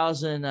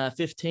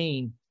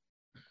 2015.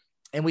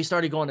 And we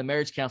started going to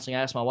marriage counseling.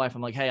 I asked my wife,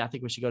 I'm like, hey, I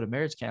think we should go to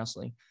marriage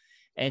counseling.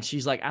 And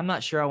she's like, I'm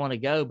not sure I want to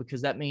go,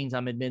 because that means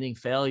I'm admitting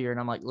failure. And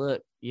I'm like,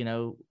 look,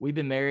 we've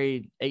been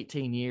married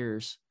 18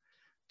 years.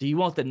 Do you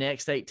want the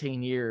next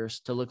 18 years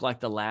to look like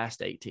the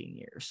last 18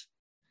 years?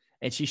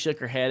 And she shook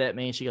her head at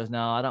me and she goes,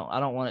 no, I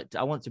don't want it.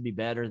 I want it to be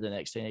better the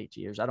next 18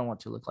 years. I don't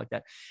want it to look like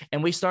that.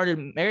 And we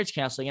started marriage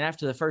counseling. And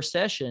after the first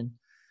session,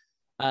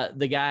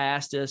 the guy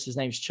asked us, his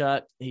name's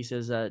Chuck. He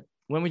says,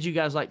 when would you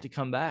guys like to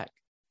come back?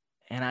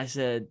 And I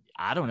said,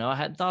 I don't know. I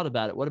hadn't thought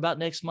about it. What about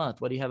next month?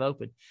 What do you have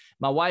open?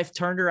 My wife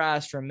turned her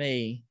eyes from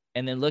me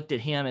and then looked at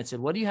him and said,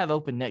 what do you have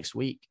open next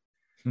week?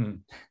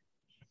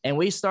 And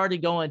we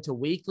started going to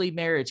weekly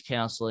marriage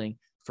counseling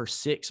for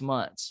 6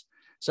 months.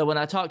 So when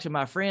I talk to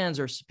my friends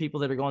or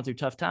people that are going through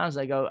tough times,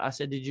 I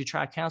said, did you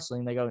try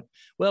counseling? They go,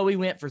 well, we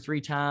went for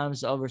 3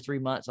 times over 3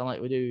 months. I'm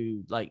like, we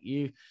do. Like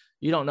you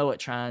don't know what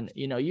trying,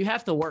 you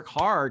have to work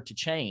hard to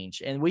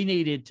change. And we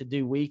needed to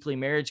do weekly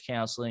marriage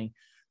counseling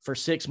for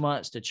 6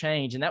 months to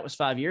change. And that was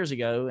 5 years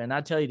ago. And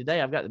I tell you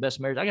today, I've got the best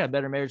marriage. I got a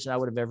better marriage than I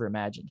would have ever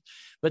imagined.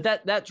 But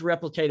that's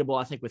replicatable,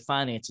 I think, with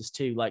finances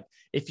too. Like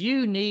if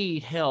you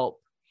need help,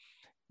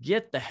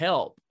 get the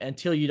help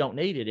until you don't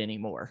need it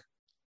anymore,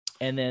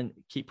 and then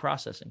keep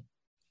processing.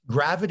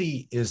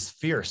 Gravity is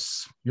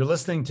fierce. You're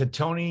listening to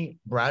Tony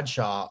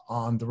Bradshaw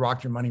on the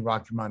Rock Your Money,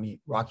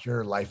 Rock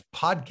Your Life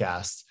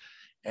podcast.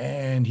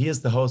 And he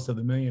is the host of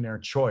the Millionaire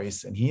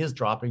Choice, and he is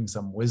dropping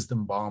some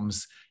wisdom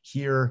bombs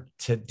here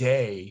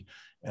today.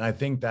 And I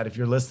think that if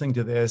you're listening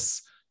to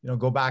this,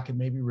 go back and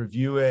maybe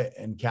review it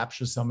and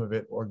capture some of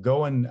it, or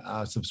go and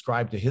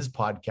subscribe to his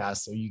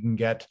podcast so you can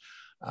get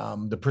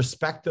the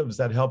perspectives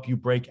that help you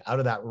break out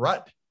of that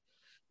rut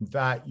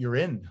that you're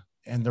in.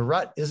 And the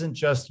rut isn't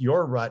just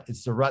your rut.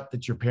 It's the rut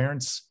that your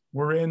parents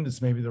were in.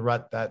 It's maybe the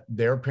rut that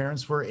their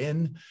parents were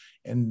in.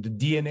 And the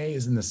DNA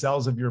is in the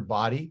cells of your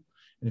body.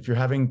 And if you're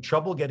having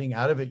trouble getting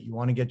out of it, you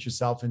want to get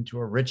yourself into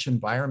a rich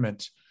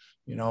environment,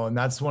 and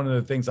that's one of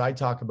the things I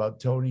talk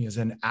about, Tony, is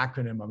an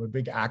acronym. I'm a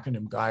big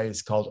acronym guy.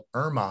 It's called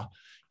IRMA,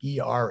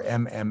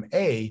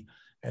 ERMMA.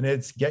 And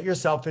it's get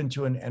yourself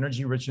into an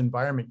energy rich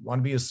environment. You want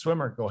to be a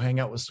swimmer, go hang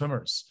out with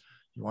swimmers.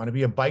 You want to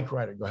be a bike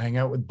rider, go hang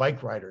out with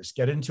bike riders.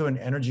 Get into an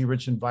energy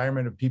rich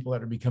environment of people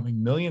that are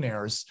becoming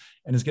millionaires.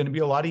 And it's going to be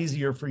a lot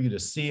easier for you to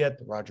see it,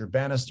 the Roger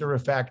Bannister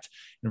effect,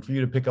 and for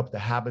you to pick up the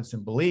habits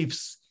and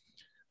beliefs.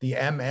 The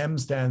MM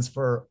stands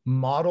for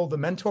model the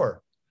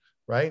mentor,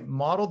 right?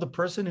 Model the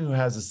person who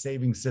has the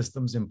saving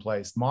systems in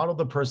place. Model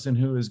the person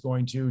who is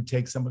going to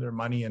take some of their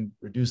money and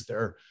reduce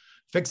their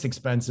fixed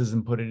expenses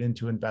and put it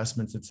into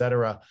investments, et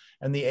cetera.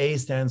 And the A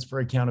stands for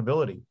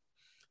accountability.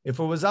 If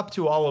it was up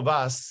to all of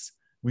us,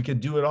 we could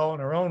do it all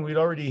on our own. We'd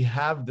already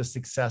have the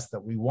success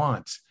that we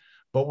want.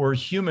 But we're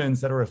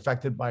humans that are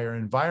affected by our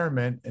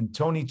environment. And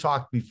Tony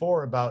talked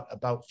before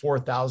about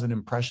 4,000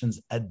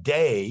 impressions a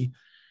day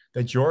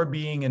that you're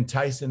being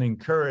enticed and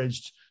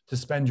encouraged to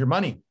spend your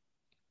money.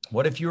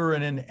 What if you were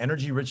in an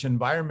energy-rich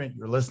environment,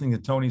 you're listening to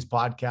Tony's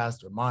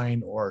podcast or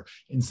mine, or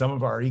in some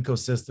of our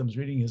ecosystems,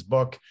 reading his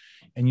book,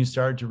 and you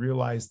started to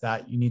realize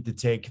that you need to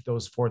take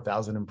those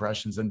 4,000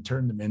 impressions and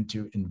turn them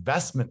into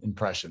investment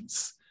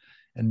impressions,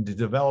 and to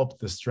develop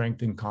the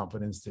strength and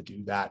confidence to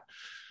do that.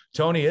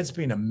 Tony, it's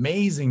been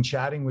amazing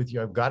chatting with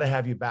you. I've got to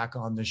have you back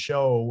on the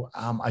show.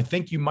 I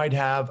think you might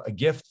have a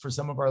gift for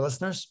some of our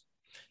listeners.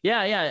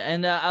 Yeah.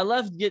 And I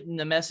love getting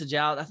the message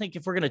out. I think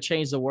if we're going to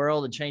change the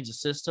world and change the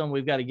system,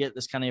 we've got to get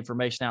this kind of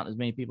information out in as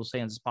many people's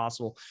hands as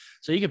possible.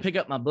 So you can pick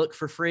up my book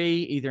for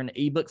free, either in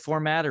ebook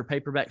format or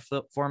paperback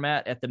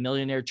format at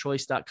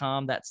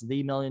themillionairechoice.com. That's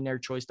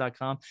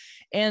themillionairechoice.com.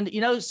 And,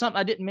 something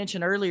I didn't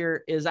mention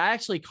earlier is I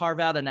actually carve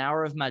out an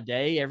hour of my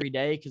day every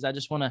day because I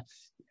just want to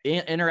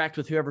interact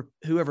with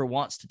whoever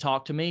wants to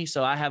talk to me.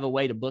 So I have a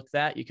way to book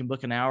that. You can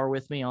book an hour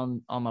with me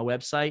on my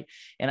website.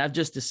 And I've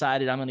just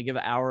decided I'm going to give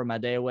an hour of my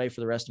day away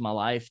for the rest of my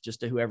life, just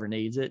to whoever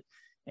needs it.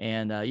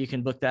 And you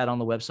can book that on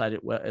the website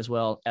as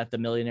well at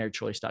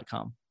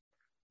themillionairechoice.com.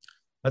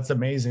 That's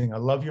amazing. I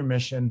love your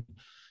mission.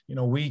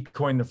 We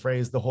coined the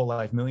phrase the whole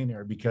life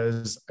millionaire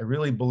because I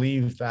really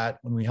believe that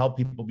when we help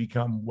people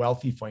become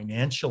wealthy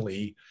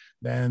financially,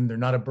 then they're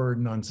not a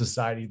burden on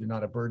society. They're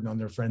not a burden on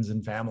their friends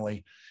and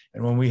family.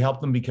 And when we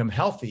help them become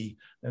healthy,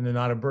 then they're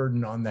not a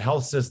burden on the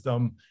health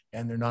system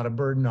and they're not a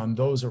burden on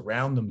those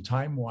around them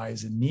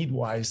time-wise and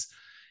need-wise.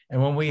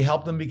 And when we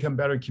help them become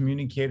better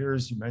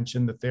communicators, you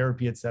mentioned the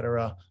therapy, et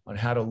cetera, on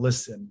how to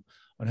listen,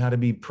 on how to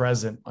be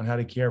present, on how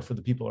to care for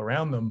the people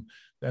around them,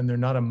 then they're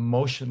not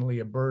emotionally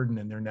a burden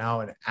and they're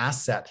now an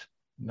asset,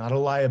 not a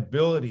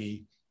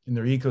liability in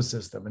their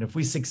ecosystem. And if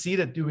we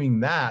succeed at doing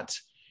that,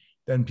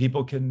 then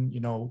people can,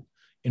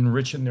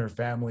 enrich in their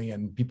family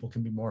and people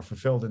can be more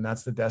fulfilled. And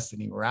that's the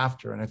destiny we're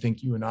after. And I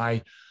think you and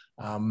I,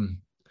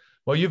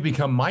 you've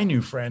become my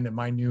new friend and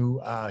my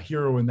new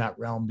hero in that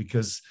realm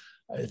because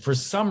for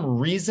some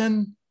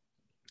reason,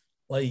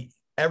 like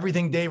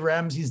everything Dave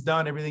Ramsey's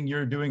done, everything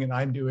you're doing and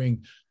I'm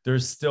doing,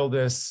 there's still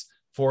this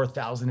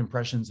 4,000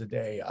 impressions a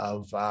day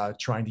of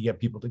trying to get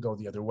people to go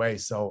the other way.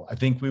 So I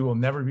think we will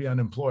never be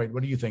unemployed.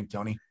 What do you think,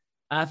 Tony?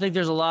 I think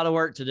there's a lot of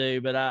work to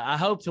do, but I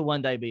hope to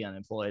one day be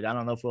unemployed. I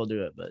don't know if we'll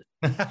do it, but.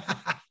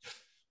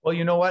 Well,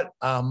 you know what?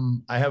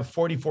 I have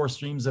 44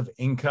 streams of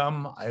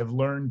income. I have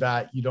learned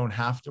that you don't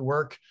have to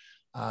work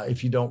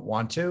if you don't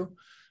want to,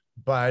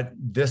 but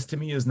this to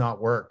me is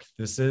not work.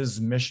 This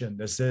is mission.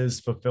 This is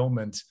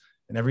fulfillment.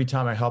 And every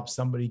time I help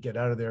somebody get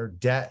out of their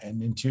debt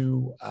and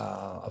into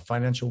a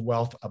financial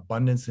wealth,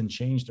 abundance, and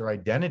change their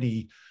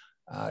identity,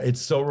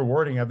 it's so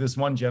rewarding. I have this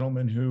one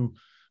gentleman who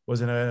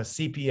was in a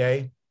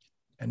CPA,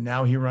 and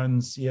now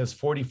he has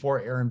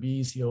 44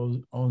 Airbnbs. He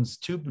owns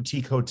 2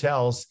 boutique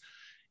hotels,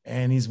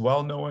 and he's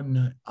well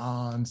known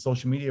on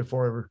social media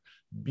for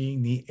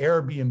being the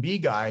Airbnb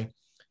guy.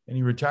 And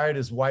he retired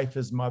his wife,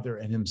 his mother,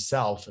 and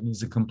himself, and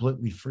he's a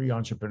completely free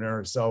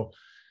entrepreneur. So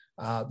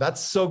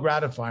that's so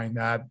gratifying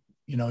that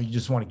you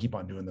just want to keep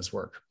on doing this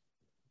work.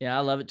 Yeah,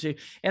 I love it too.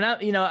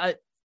 And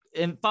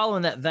in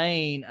following that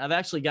vein, I've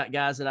actually got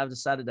guys that I've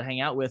decided to hang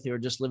out with who are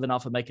just living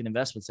off of making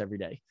investments every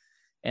day.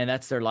 And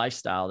that's their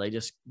lifestyle. They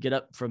just get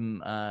up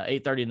from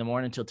 8:30 in the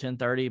morning until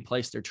 10:30,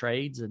 place their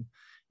trades and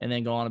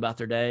then go on about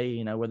their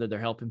day, whether they're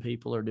helping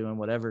people or doing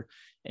whatever.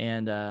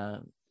 And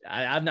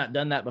I've not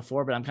done that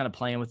before, but I'm kind of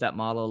playing with that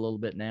model a little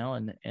bit now.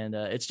 And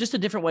it's just a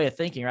different way of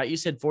thinking, right? You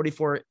said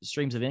 44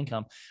 streams of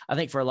income. I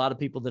think for a lot of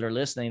people that are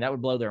listening, that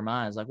would blow their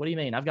minds. Like, what do you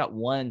mean? I've got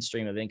one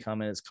stream of income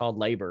and it's called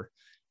labor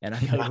and I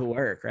go to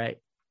work, right?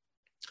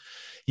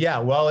 Yeah,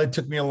 well, it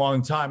took me a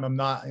long time.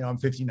 I'm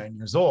 59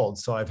 years old,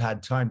 so I've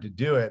had time to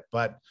do it,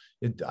 but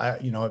it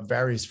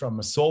varies from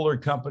a solar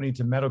company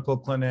to medical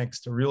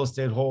clinics to real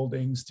estate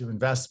holdings to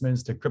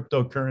investments to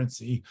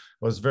cryptocurrency.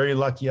 I was very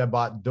lucky. I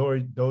bought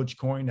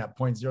Dogecoin at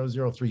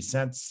 0.003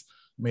 cents,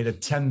 made a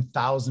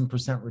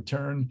 10,000%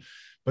 return.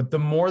 But the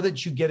more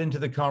that you get into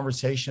the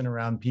conversation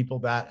around people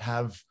that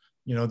have,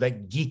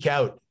 that geek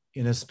out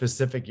in a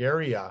specific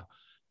area,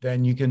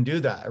 then you can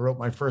do that. I wrote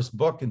my first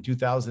book in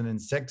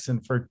 2006.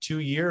 And for 2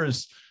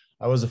 years,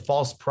 I was a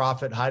false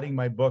prophet, hiding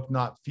my book,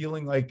 not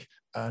feeling like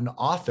an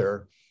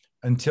author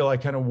until I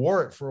kind of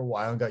wore it for a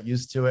while and got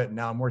used to it. And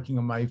now I'm working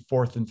on my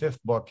 4th and 5th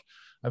book.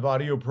 I have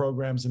audio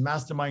programs and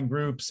mastermind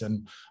groups,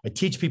 and I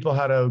teach people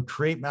how to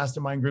create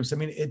mastermind groups. I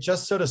mean, it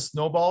just sort of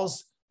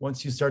snowballs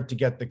once you start to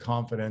get the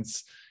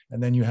confidence.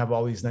 And then you have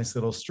all these nice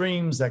little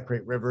streams that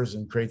create rivers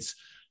and creates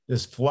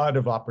this flood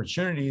of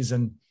opportunities.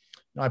 And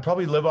I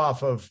probably live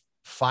off of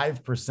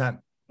 5%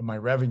 of my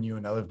revenue,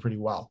 and I live pretty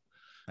well.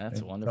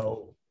 That's wonderful.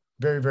 So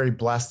very, very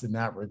blessed in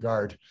that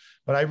regard.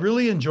 But I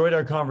really enjoyed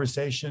our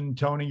conversation,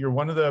 Tony. You're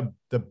one of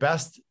the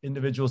best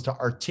individuals to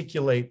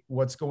articulate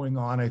what's going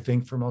on, I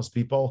think, for most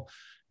people.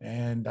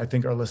 And I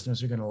think our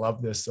listeners are going to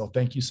love this. So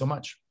thank you so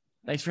much.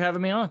 Thanks for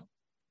having me on.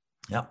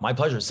 Yeah, my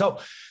pleasure. So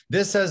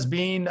this has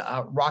been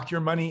Rock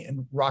Your Money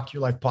and Rock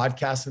Your Life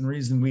podcast. And the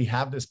reason we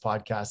have this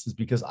podcast is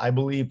because I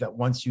believe that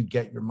once you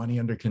get your money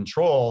under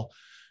control,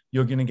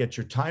 you're going to get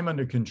your time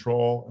under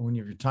control. And when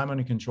you have your time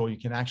under control, you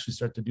can actually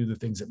start to do the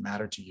things that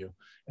matter to you.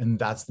 And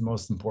that's the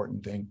most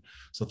important thing.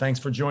 So thanks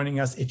for joining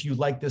us. If you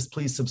like this,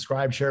 please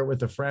subscribe, share it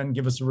with a friend,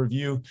 give us a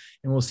review,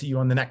 and we'll see you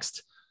on the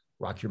next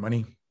Rock Your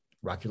Money,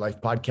 Rock Your Life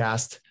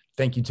podcast.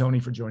 Thank you, Tony,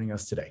 for joining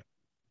us today.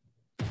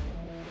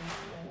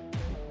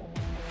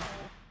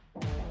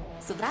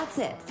 So that's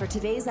it for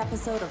today's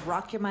episode of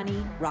Rock Your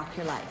Money, Rock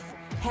Your Life.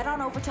 Head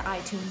on over to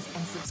iTunes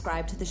and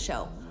subscribe to the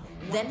show.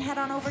 Then head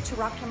on over to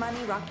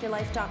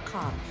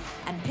rockyourmoneyrockyourlife.com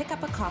and pick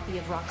up a copy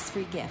of Rock's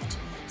free gift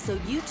so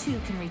you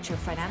too can reach your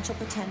financial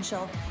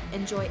potential,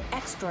 enjoy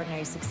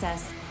extraordinary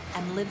success,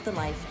 and live the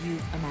life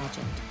you've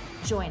imagined.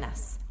 Join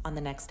us on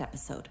the next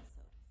episode.